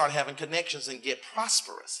sudden you start having connections and get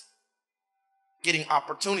prosperous. Getting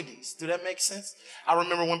opportunities. Do that make sense? I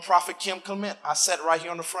remember when Prophet Kim Clement, I sat right here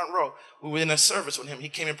on the front row. We were in a service with him. He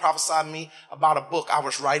came and prophesied to me about a book. I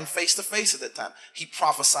was writing face to face at that time. He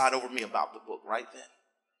prophesied over me about the book right then.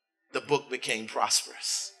 The book became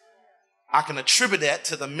prosperous. I can attribute that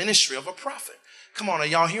to the ministry of a prophet. Come on, are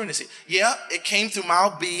y'all hearing this? Yeah, it came through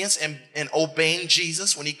my obedience and obeying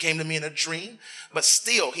Jesus when he came to me in a dream. But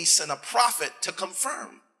still, he sent a prophet to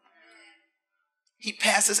confirm. He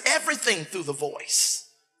passes everything through the voice.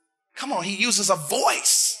 Come on, he uses a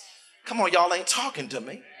voice. Come on, y'all ain't talking to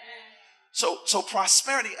me. So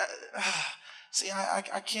prosperity,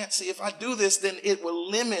 I can't see. If I do this, then it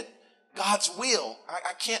will limit God's will.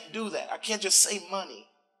 I can't do that. I can't just say money.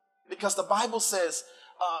 Because the Bible says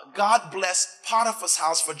God blessed Potiphar's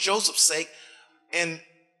house for Joseph's sake. And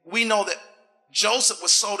we know that Joseph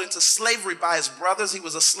was sold into slavery by his brothers. He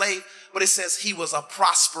was a slave, but it says he was a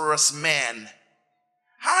prosperous man.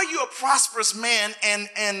 How are you a prosperous man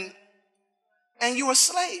and you're a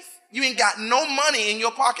slave? You ain't got no money in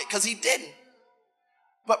your pocket, because he didn't.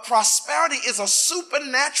 But prosperity is a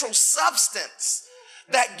supernatural substance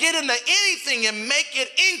that get into anything and make it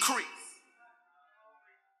increase.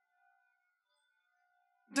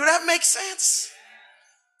 Do that make sense?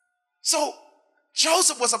 So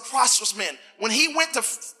Joseph was a prosperous man. When he went to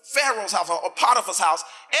Pharaoh's house or Potiphar's house,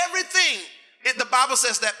 everything the Bible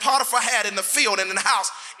says that Potiphar had in the field and in the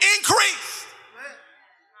house increased.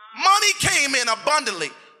 Money came in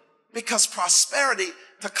abundantly, because prosperity,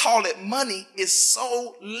 to call it money, is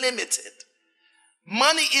so limited.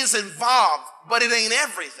 Money is involved, but it ain't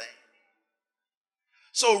everything.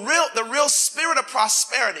 So the real spirit of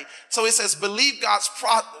prosperity. So it says, believe God's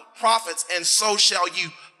prophets and so shall you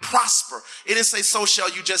prosper. It didn't say so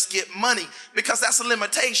shall you just get money, because that's a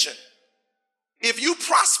limitation. If you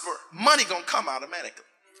prosper, money gonna come automatically.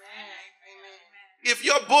 If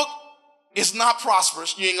your book is not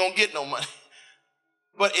prosperous, you ain't gonna get no money.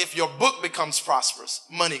 But if your book becomes prosperous,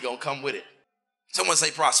 money gonna come with it. Someone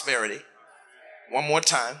say prosperity. One more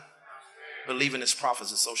time. Believe in his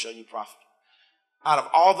prophets and so shall you profit. Out of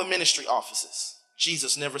all the ministry offices,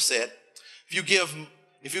 Jesus never said, if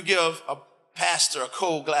you give a pastor a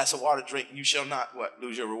cold glass of water to drink, you shall not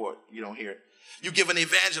lose your reward. You don't hear it. You give an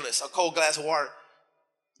evangelist a cold glass of water,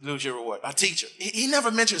 lose your reward. A teacher. He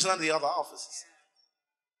never mentions none of the other offices.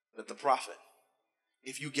 But the prophet,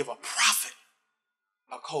 if you give a prophet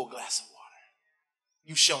a cold glass of water,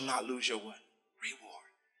 you shall not lose your what? Reward.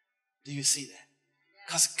 Do you see that?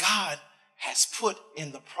 Because God has put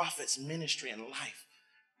in the prophet's ministry and life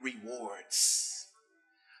rewards.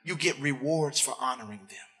 You get rewards for honoring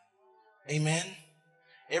them. Amen.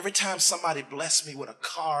 Every time somebody bless me with a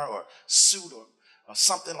car or suit or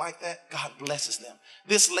something like that, God blesses them.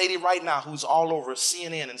 This lady right now who's all over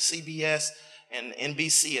CNN and CBS and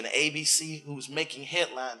NBC and ABC, who's making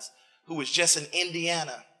headlines, who was just in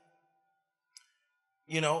Indiana,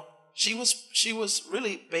 you know, she was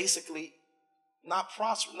really basically not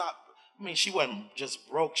prosperous. She wasn't just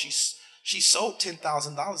broke. She sold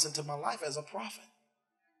 $10,000 into my life as a prophet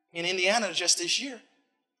in Indiana just this year.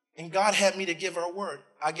 And God had me to give her a word.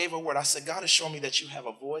 I gave her a word. I said, God has shown me that you have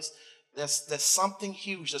a voice. There's something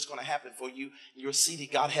huge that's going to happen for you. Your CD,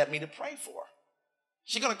 God had me to pray for her.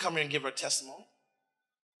 She's going to come here and give her testimony.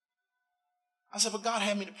 I said, but God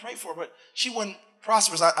had me to pray for her, but she wasn't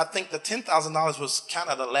prosperous. I think the $10,000 was kind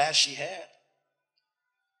of the last she had.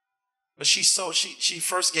 But she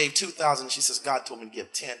first gave 2,000. She says, God told me to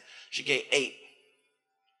give 10. She gave 8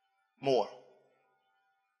 more.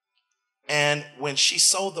 And when she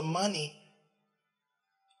sold the money,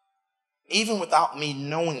 even without me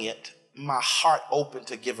knowing it, my heart opened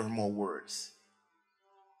to give her more words.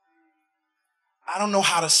 I don't know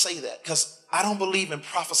how to say that because I don't believe in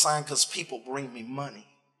prophesying because people bring me money.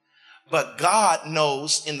 But God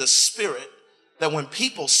knows in the spirit that when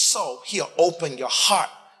people sow, he'll open your heart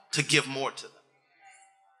to give more to them.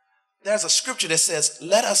 There's a scripture that says,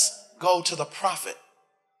 let us go to the prophet,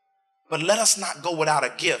 but let us not go without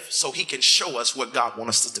a gift so he can show us what God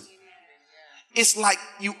wants us to do. It's like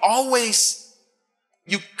you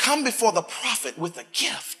come before the prophet with a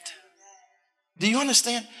gift. Do you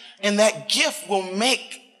understand? And that gift will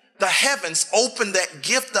make the heavens open that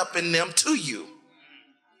gift up in them to you.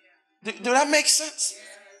 Do that make sense?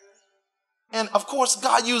 And of course,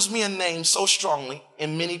 God used me in names so strongly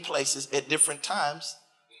in many places at different times.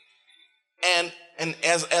 And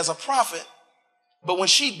as a prophet, but when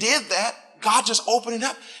she did that, God just opened it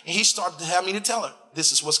up and he started to have me to tell her,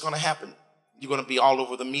 this is what's going to happen. You're going to be all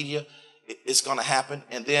over the media. It's going to happen.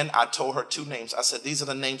 And then I told her 2 names. I said, these are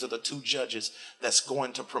the names of the 2 judges that's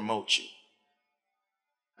going to promote you.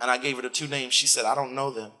 And I gave her the 2 names. She said, I don't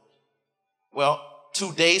know them. Well,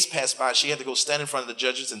 2 days passed by. She had to go stand in front of the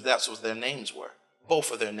judges, and that's what their names were.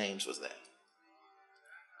 Both of their names was that.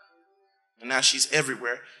 And now she's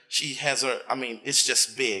everywhere. She has her, it's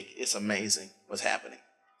just big. It's amazing what's happening.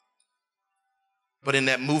 But in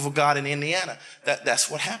that move of God in Indiana, that's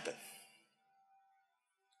what happened.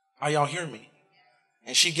 Are y'all hearing me?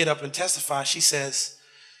 And she get up and testify. She says,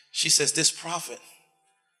 this prophet,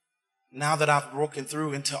 now that I've broken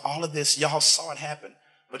through into all of this, y'all saw it happen.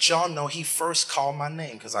 But y'all know he first called my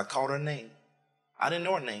name because I called her name. I didn't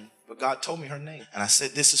know her name, but God told me her name. And I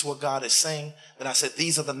said, this is what God is saying. Then I said,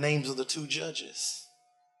 these are the names of the 2 judges.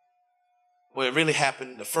 Well, it really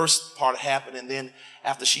happened. The first part happened. And then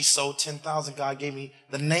after she sold 10,000, God gave me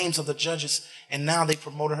the names of the judges. And now they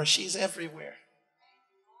promoted her. She's everywhere.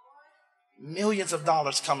 Millions of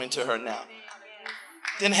dollars coming to her now.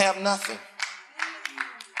 Didn't have nothing.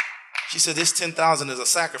 She said this 10,000 is a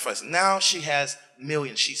sacrifice. Now she has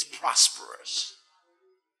millions. She's prosperous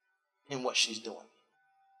in what she's doing.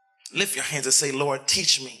 Lift your hands and say, Lord,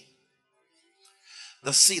 teach me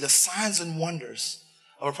to see the signs and wonders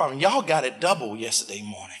of a prophet. Y'all got it double yesterday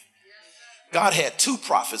morning. God had 2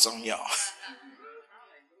 prophets on y'all.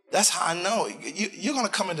 That's how I know. You're going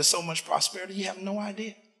to come into so much prosperity, you have no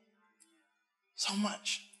idea. So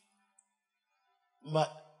much.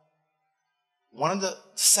 But one of the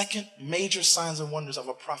second major signs and wonders of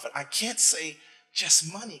a prophet, I can't say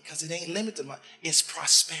just money because it ain't limited to money. It's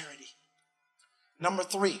prosperity. Number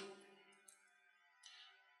 3,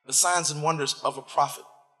 the signs and wonders of a prophet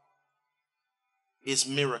is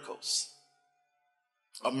miracles.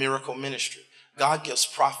 A miracle ministry. God gives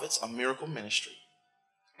prophets a miracle ministry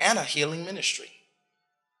and a healing ministry.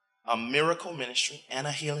 A miracle ministry and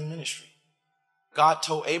a healing ministry. God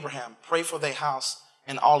told Abraham, pray for their house,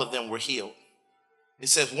 and all of them were healed. It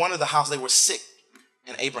says one of the house, they were sick,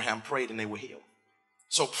 and Abraham prayed and they were healed.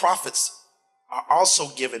 So prophets are also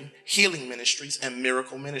given healing ministries and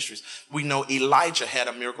miracle ministries. We know Elijah had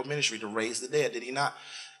a miracle ministry to raise the dead, did he not?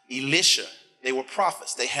 Elisha, they were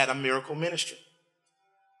prophets. They had a miracle ministry.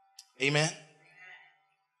 Amen.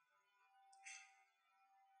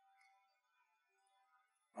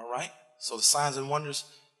 All right. So the signs and wonders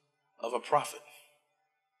of a prophet.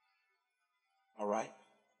 All right.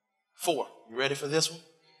 4. You ready for this one?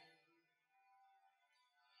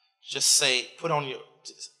 Just say, put on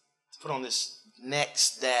this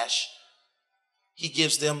next dash. He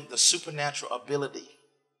gives them the supernatural ability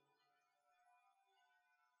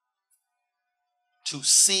to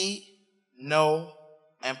see, know,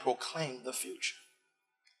 and proclaim the future.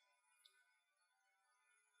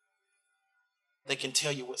 They can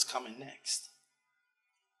tell you what's coming next.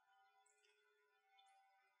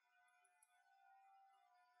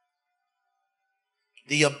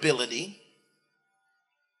 The ability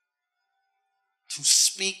to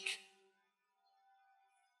speak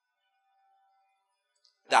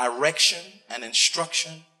direction and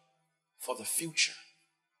instruction for the future.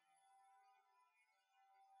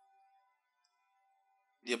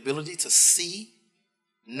 The ability to see,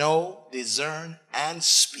 know, discern, and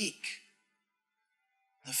speak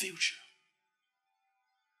the future.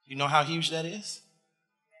 You know how huge that is?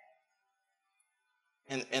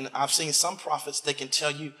 And I've seen some prophets, they can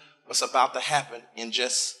tell you what's about to happen in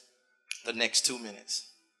just the next 2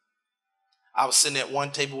 minutes. I was sitting at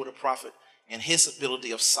one table with a prophet, and his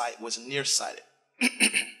ability of sight was nearsighted.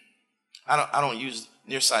 I don't use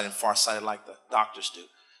nearsighted and farsighted like the doctors do.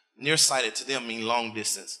 Nearsighted to them means long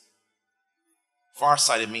distance.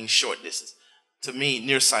 Farsighted means short distance. To me,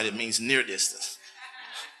 nearsighted means near distance.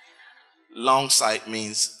 Long sight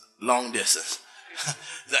means long distance.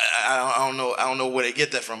 I don't know where they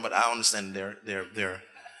get that from, but I understand their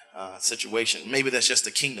situation. Maybe that's just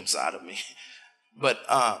the kingdom side of me. But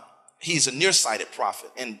he's a nearsighted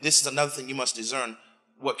prophet. And this is another thing you must discern,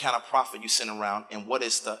 what kind of prophet you send around and what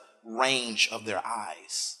is the range of their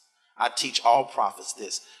eyes. I teach all prophets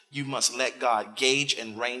this. You must let God gauge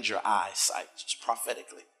and range your eyesight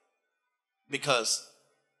prophetically. Because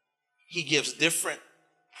he gives different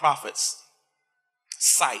prophets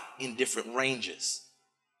sight in different ranges.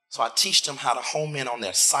 So I teach them how to home in on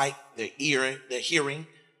their sight, their ear, their hearing.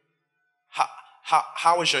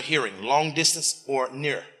 How is your hearing? Long distance or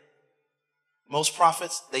near? Most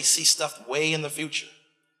prophets, they see stuff way in the future.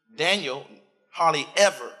 Daniel hardly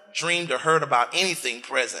ever dreamed or heard about anything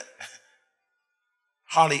present.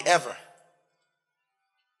 Hardly ever.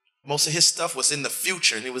 Most of his stuff was in the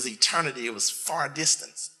future, and it was eternity. It was far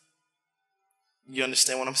distance. You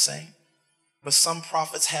understand what I'm saying? But some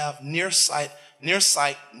prophets have near sight, near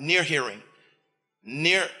hearing,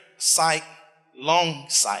 near sight, long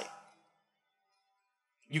sight.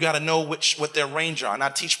 You got to know what their range are. And I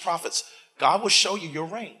teach prophets, God will show you your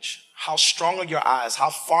range. How strong are your eyes? How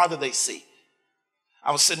far do they see?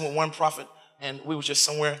 I was sitting with one prophet, and we were just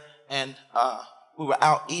somewhere, and we were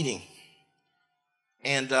out eating.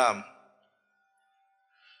 And of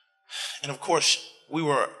course, we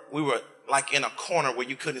were like in a corner where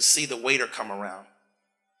you couldn't see the waiter come around.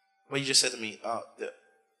 But he just said to me,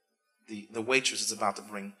 the waitress is about to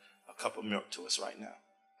bring a cup of milk to us right now.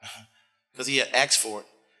 Because he had asked for it.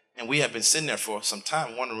 And we had been sitting there for some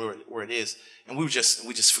time wondering where it is. And we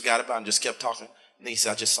just forgot about it and just kept talking. And then he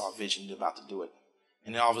said, I just saw a vision, you're about to do it.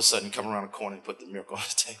 And then all of a sudden, come around the corner and put the milk on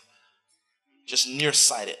the table. Just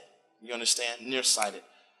nearsighted. You understand? Nearsighted.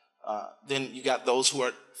 Then you got those who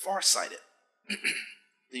are farsighted.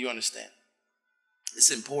 Do you understand?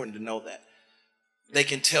 It's important to know that. They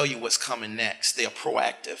can tell you what's coming next. They are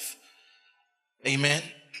proactive. Amen?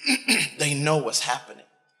 They know what's happening.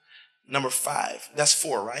 Number 5. That's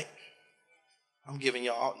 4, right? I'm giving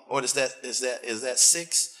y'all. Or is that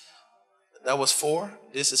 6? That was 4.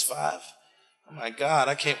 This is 5. Oh my God!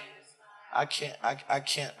 I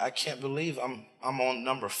can't believe I'm on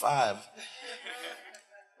number 5.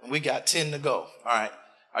 We got 10 to go. All right.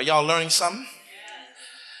 Are y'all learning something?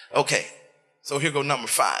 Okay. So here go number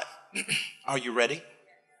 5. Are you ready?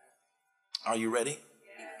 Are you ready?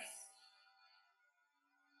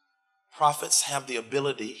 Prophets have the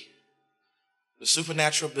ability, the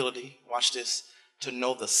supernatural ability, watch this, to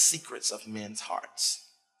know the secrets of men's hearts.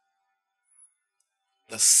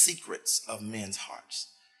 The secrets of men's hearts.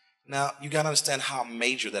 Now, you got to understand how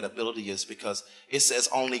major that ability is, because it says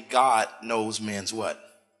only God knows men's what?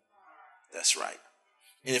 That's right.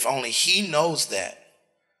 And if only he knows that,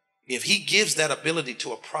 if he gives that ability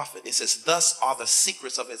to a prophet, it says, thus are the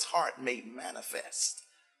secrets of his heart made manifest.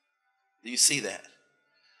 Do you see that?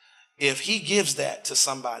 If he gives that to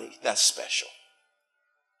somebody, that's special.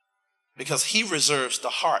 Because he reserves the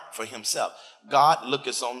heart for himself. God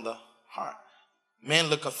looketh on the heart. Man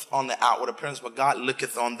looketh on the outward appearance, but God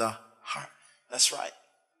looketh on the heart. That's right.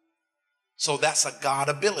 So that's a God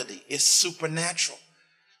ability. It's supernatural.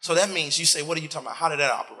 So that means you say, what are you talking about? How did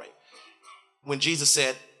that operate? When Jesus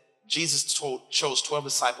said, Jesus chose 12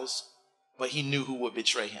 disciples, but he knew who would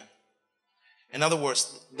betray him. In other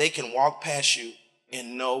words, they can walk past you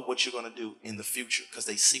and know what you're going to do in the future because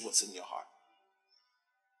they see what's in your heart.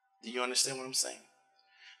 Do you understand what I'm saying?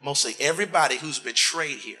 Mostly everybody who's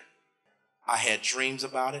betrayed here, I had dreams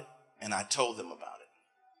about it and I told them about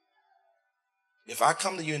it. If I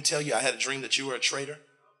come to you and tell you I had a dream that you were a traitor,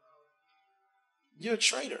 you're a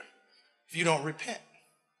traitor if you don't repent.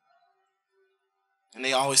 And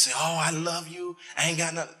they always say, oh, I love you. I ain't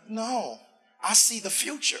got nothing. No, I see the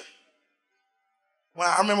future.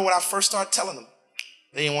 I remember when I first started telling them,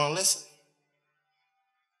 they didn't want to listen.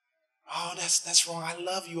 Oh, that's wrong. I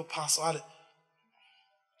love you, Apostle.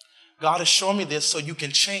 God has shown me this so you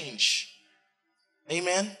can change.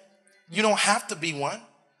 Amen. You don't have to be one,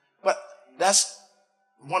 but that's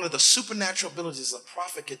one of the supernatural abilities a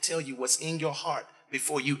prophet can tell you what's in your heart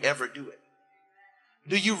before you ever do it.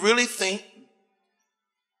 Do you really think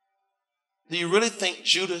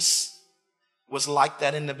Judas was like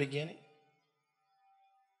that in the beginning?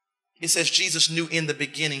 It says Jesus knew in the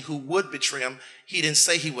beginning who would betray him. He didn't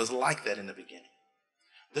say he was like that in the beginning.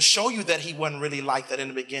 To show you that he wasn't really like that in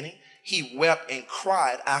the beginning, he wept and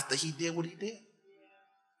cried after he did what he did.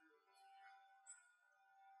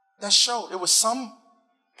 That showed there was some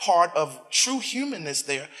part of true humanness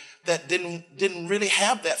there that didn't really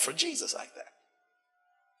have that for Jesus like that.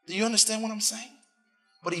 Do you understand what I'm saying?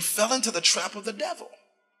 But he fell into the trap of the devil.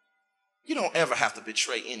 You don't ever have to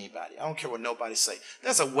betray anybody. I don't care what nobody say.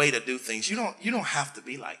 There's a way to do things. You don't have to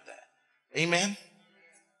be like that. Amen?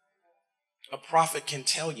 A prophet can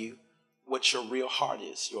tell you what your real heart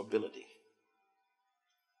is, your ability.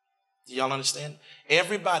 Do y'all understand?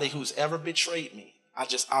 Everybody who's ever betrayed me,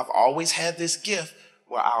 I've always had this gift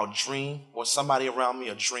where I'll dream, or somebody around me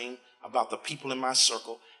will dream about the people in my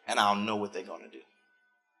circle, and I'll know what they're going to do.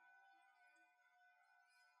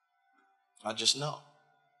 I just know.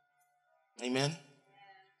 Amen.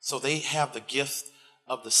 So they have the gift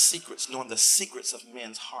of the secrets, knowing the secrets of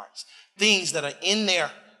men's hearts. Things that are in there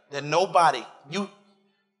that nobody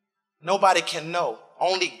can know.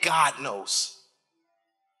 Only God knows.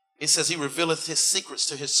 It says he revealeth his secrets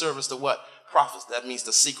to his servants, the what? Prophets. That means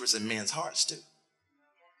the secrets in men's hearts too.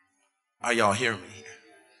 Are y'all hearing me here?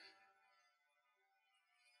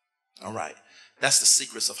 All right. That's the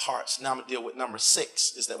secrets of hearts. Now I'm going to deal with number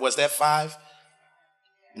 6. Was that 5?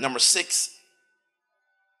 Number 6,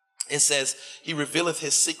 it says, he revealeth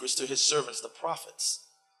his secrets to his servants, the prophets.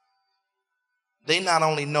 They not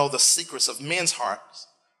only know the secrets of men's hearts,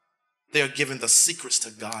 they are given the secrets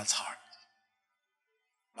to God's heart.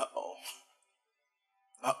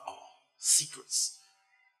 Secrets.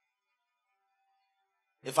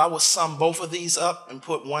 If I would sum both of these up and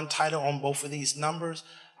put one title on both of these numbers,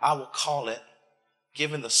 I will call it,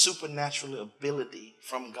 given the supernatural ability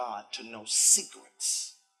from God to know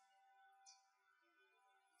secrets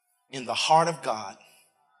in the heart of God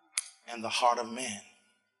and the heart of man.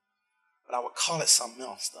 But I would call it something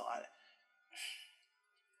else, though.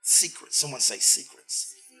 Secrets. Someone say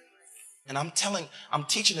secrets. And I'm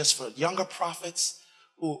teaching this for younger prophets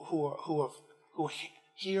who are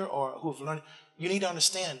here or who have learned. You need to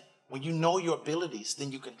understand, when you know your abilities,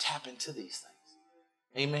 then you can tap into these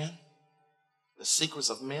things. Amen. The secrets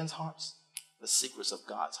of men's hearts, the secrets of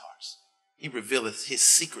God's hearts. He revealeth his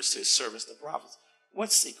secrets to his servants, the prophets.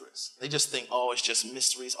 What secrets? They just think, oh, it's just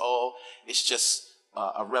mysteries. Oh, it's just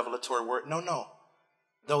a revelatory word. No.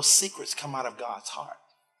 Those secrets come out of God's heart.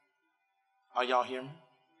 Are y'all hearing me?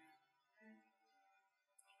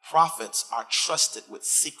 Prophets are trusted with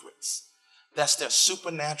secrets. That's their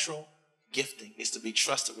supernatural gifting, is to be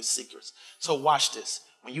trusted with secrets. So watch this.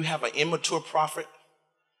 When you have an immature prophet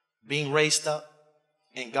being raised up,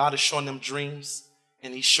 and God is showing them dreams,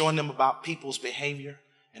 and he's showing them about people's behavior,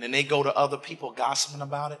 and then they go to other people gossiping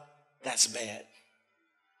about it, that's bad.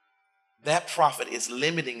 That prophet is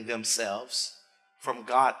limiting themselves from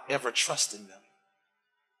God ever trusting them.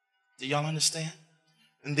 Do y'all understand?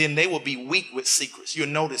 And then they will be weak with secrets. You'll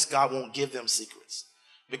notice God won't give them secrets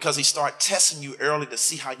because he starts testing you early to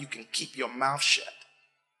see how you can keep your mouth shut.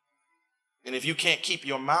 And if you can't keep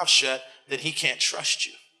your mouth shut, then he can't trust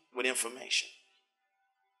you with information.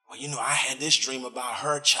 Well, I had this dream about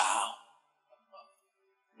her child.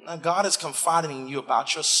 God is confiding in you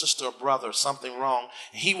about your sister or brother or something wrong.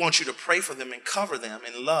 And he wants you to pray for them and cover them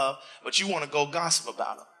in love, but you want to go gossip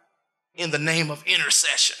about them in the name of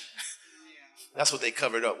intercession. That's what they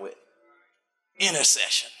covered up with.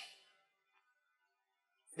 Intercession.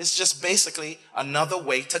 It's just basically another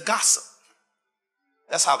way to gossip.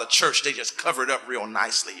 That's how the church, they just cover it up real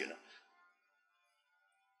nicely, you know.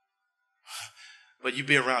 But you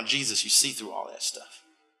be around Jesus, you see through all that stuff.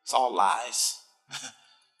 It's all lies.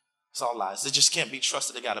 It's all lies. They just can't be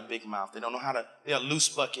trusted. They got a big mouth. They don't know how to, they're a loose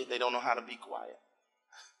bucket. They don't know how to be quiet.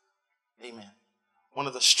 Amen. One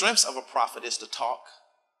of the strengths of a prophet is to talk.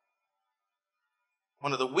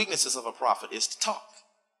 One of the weaknesses of a prophet is to talk.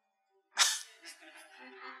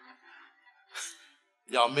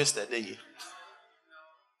 Y'all missed that, didn't you?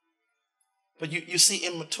 But you see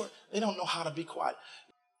immature, they don't know how to be quiet.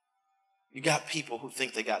 You got people who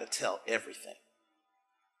think they got to tell everything.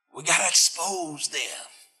 We got to expose them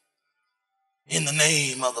in the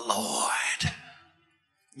name of the Lord.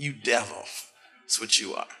 You devil. That's what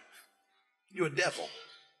you are. You're a devil.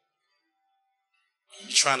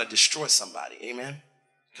 You're trying to destroy somebody. Amen.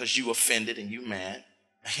 Because you offended and you mad.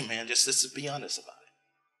 Amen. Just let's be honest about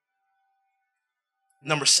it.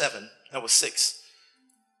 Number 7. That was 6.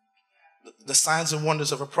 The signs and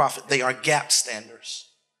wonders of a prophet. They are gap standers.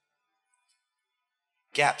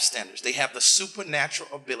 Gap standers. They have the supernatural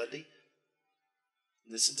ability.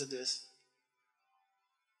 Listen to this.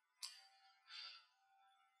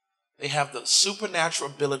 They have the supernatural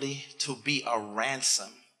ability to be a ransom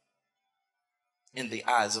in the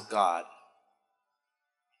eyes of God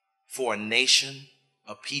for a nation,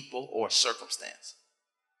 a people, or a circumstance.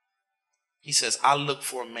 He says, I look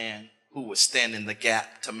for a man who would stand in the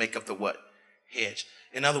gap to make up the what? Hedge.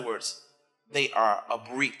 In other words, they are a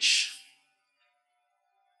breach.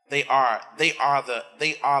 They are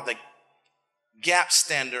the gap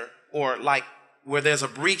stander, or like where there's a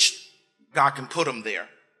breach, God can put them there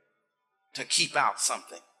to keep out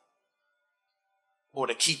something or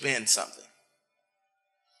to keep in something.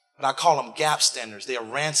 But I call them gap standers. They are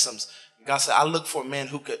ransoms. God said, I look for a man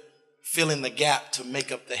who could fill in the gap to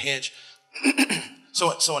make up the hedge.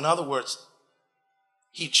 So in other words,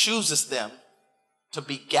 he chooses them to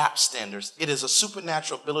be gap standers. It is a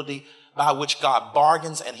supernatural ability by which God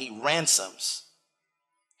bargains and he ransoms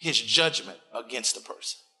his judgment against a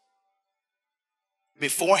person.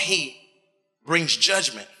 Before he brings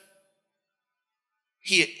judgment,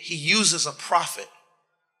 he uses a prophet.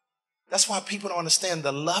 That's why people don't understand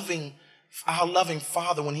our loving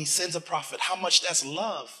Father when he sends a prophet, how much that's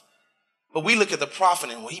love. But we look at the prophet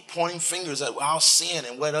and he pointing fingers at our sin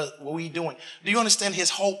and what we doing. Do you understand his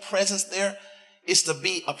whole presence there is to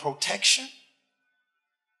be a protection?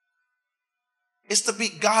 It's to be,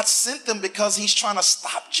 God sent them because he's trying to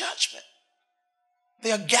stop judgment.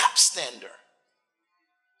 They're a gap stander.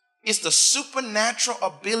 It's the supernatural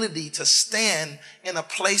ability to stand in a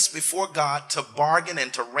place before God to bargain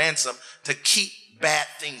and to ransom, to keep bad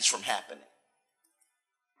things from happening.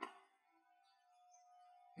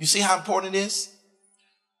 You see how important it is?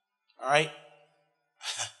 All right.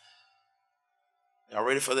 Y'all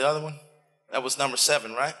ready for the other one? That was number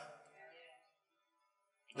 7, right?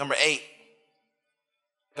 Number 8.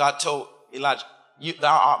 God told Elijah,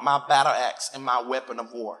 thou art my battle axe and my weapon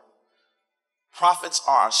of war. Prophets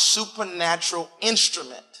are a supernatural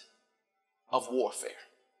instrument of warfare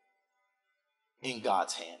in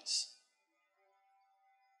God's hands.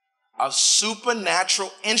 A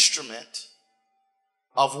supernatural instrument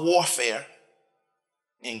of warfare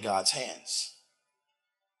in God's hands.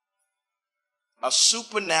 A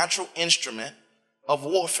supernatural instrument of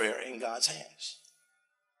warfare in God's hands.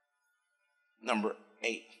 Number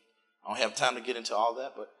 8. I don't have time to get into all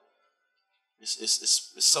that, but this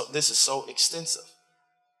is so extensive.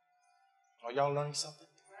 Are y'all learning something?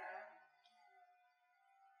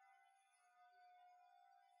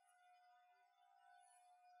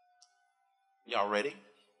 Y'all ready?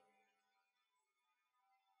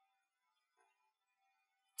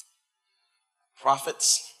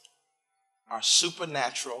 Prophets are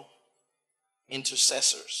supernatural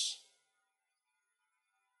intercessors.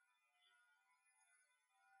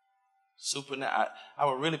 I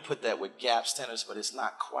would really put that with gap standards, but it's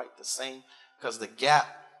not quite the same because the gap,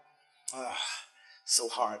 so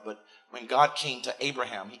hard. But when God came to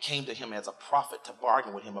Abraham, he came to him as a prophet to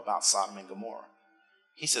bargain with him about Sodom and Gomorrah.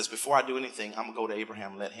 He says, before I do anything, I'm going to go to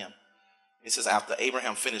Abraham and let him. It says after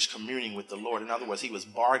Abraham finished communing with the Lord, in other words, he was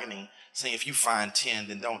bargaining, saying, if you find 10,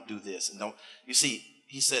 then don't do this. And don't, you see,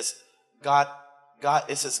 he says, God,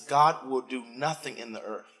 it says, God will do nothing in the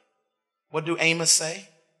earth. What do Amos say?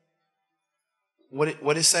 What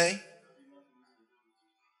did it say?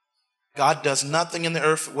 God does nothing in the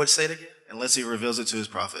earth. What, say it again? Unless he reveals it to his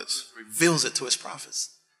prophets. Reveals it to his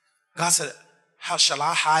prophets. God said, how shall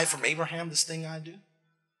I hide from Abraham this thing I do?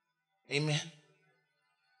 Amen.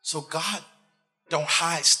 So God don't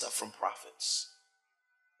hide stuff from prophets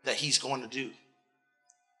that he's going to do.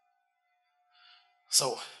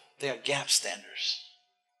 So they are gap standers.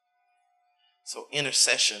 So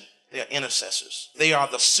intercession, they are intercessors. They are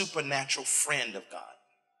the supernatural friend of God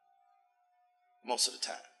most of the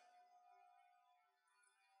time.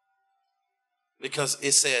 Because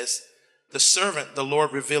it says, the servant, the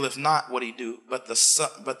Lord revealeth not what he do, but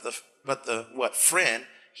the what friend,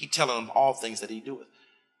 he telleth him all things that he doeth.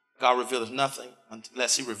 God revealeth nothing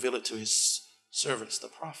unless he reveal it to his servants, the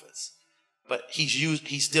prophets. But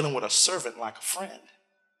he's dealing with a servant like a friend.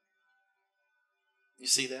 You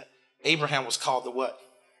see that? Abraham was called the what?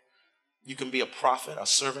 You can be a prophet, a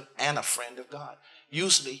servant, and a friend of God.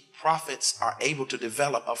 Usually, prophets are able to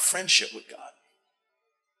develop a friendship with God.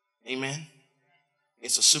 Amen.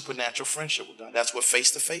 It's a supernatural friendship with God. That's what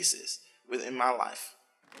face-to-face is within my life.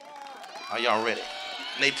 Are y'all ready?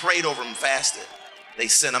 And they prayed over him, fasted. They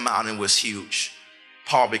sent him out and it was huge.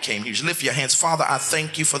 Paul became huge. Lift your hands. Father, I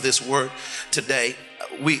thank you for this word today.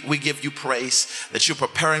 We give you praise that you're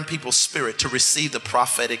preparing people's spirit to receive the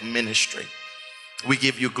prophetic ministry. We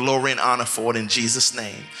give you glory and honor for it in Jesus'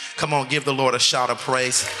 name. Come on, give the Lord a shout of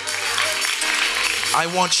praise.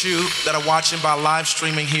 I want you that are watching by live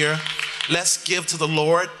streaming here, let's give to the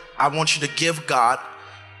Lord. I want you to give God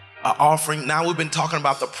an offering. Now we've been talking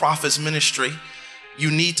about the prophet's ministry.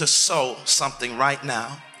 You need to sow something right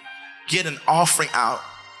now. Get an offering out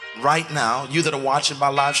right now. You that are watching by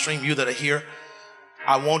live stream, you that are here,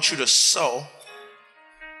 I want you to sow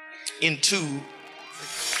into,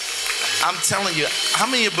 I'm telling you, how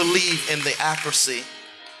many of you believe in the accuracy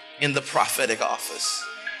in the prophetic office,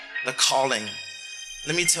 the calling?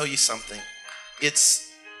 Let me tell you something.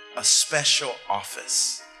 It's a special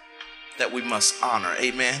office that we must honor.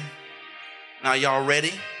 Amen. Now, y'all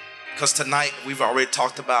ready? Because tonight we've already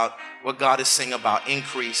talked about what God is saying about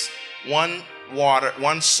increase. One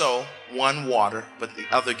sow, one water, but the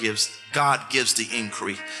other God gives the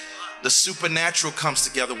increase. The supernatural comes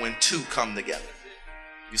together when two come together.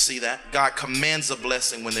 You see that? God commands a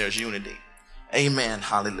blessing when there's unity. Amen.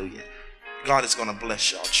 Hallelujah. God is going to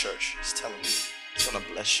bless y'all, church. He's telling me he's going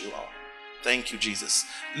to bless you all. Thank you, Jesus.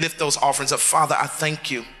 Lift those offerings up. Father, I thank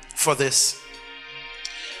you for this.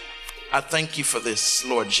 I thank you for this,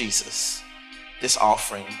 Lord Jesus, this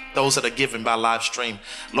offering. Those that are given by live stream,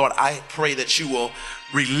 Lord, I pray that you will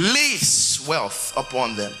release wealth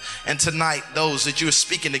upon them. And tonight, those that you are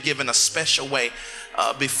speaking to give in a special way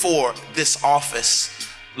before this office,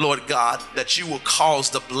 Lord God, that you will cause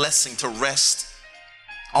the blessing to rest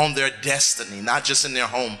on their destiny, not just in their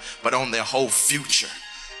home, but on their whole future.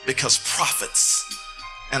 Because prophets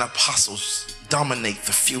and apostles dominate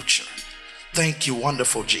the future. Thank you,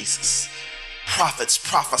 wonderful Jesus. Prophets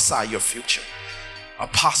prophesy your future.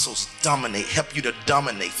 Apostles help you to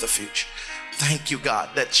dominate the future. Thank you, God,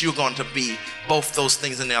 that you're going to be both those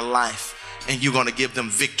things in their life, and you're going to give them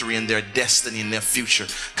victory in their destiny, in their future.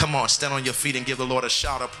 Come on, stand on your feet and give the Lord a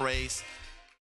shout of praise.